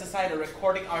what sets aside a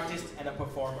recording artist and a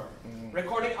performer.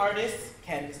 Recording artists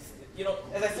can,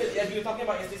 as I said, as we were talking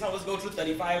about yesterday, some of us go through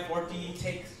 35, 40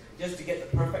 takes just to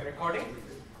get the perfect recording.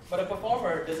 But a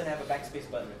performer doesn't have a backspace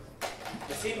button.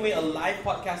 The same way a live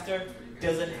podcaster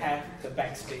doesn't have the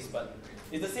backspace button.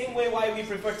 It's the same way why we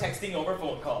prefer texting over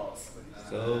phone calls.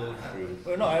 So true.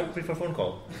 Oh, no, I prefer phone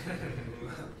call.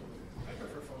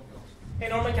 Hey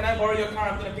Norman, can I borrow your car?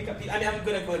 I'm gonna pick up. I'm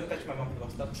gonna go and fetch my mom to the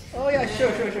bus stop. Oh yeah, sure.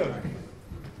 Oh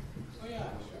yeah,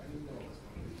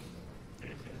 sure.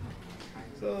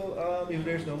 So if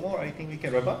there's no more, I think we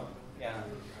can wrap up. Yeah.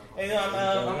 And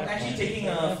I'm actually taking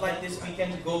a flight this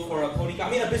weekend to go for a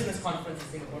a business conference in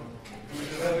Singapore.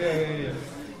 Oh yeah.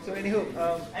 So anywho,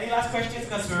 any last questions?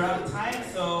 Because we're out of time.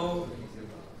 So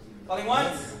calling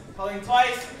once, calling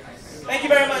twice. Thank you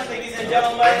very much, ladies and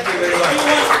gentlemen. Thank you very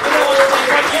much.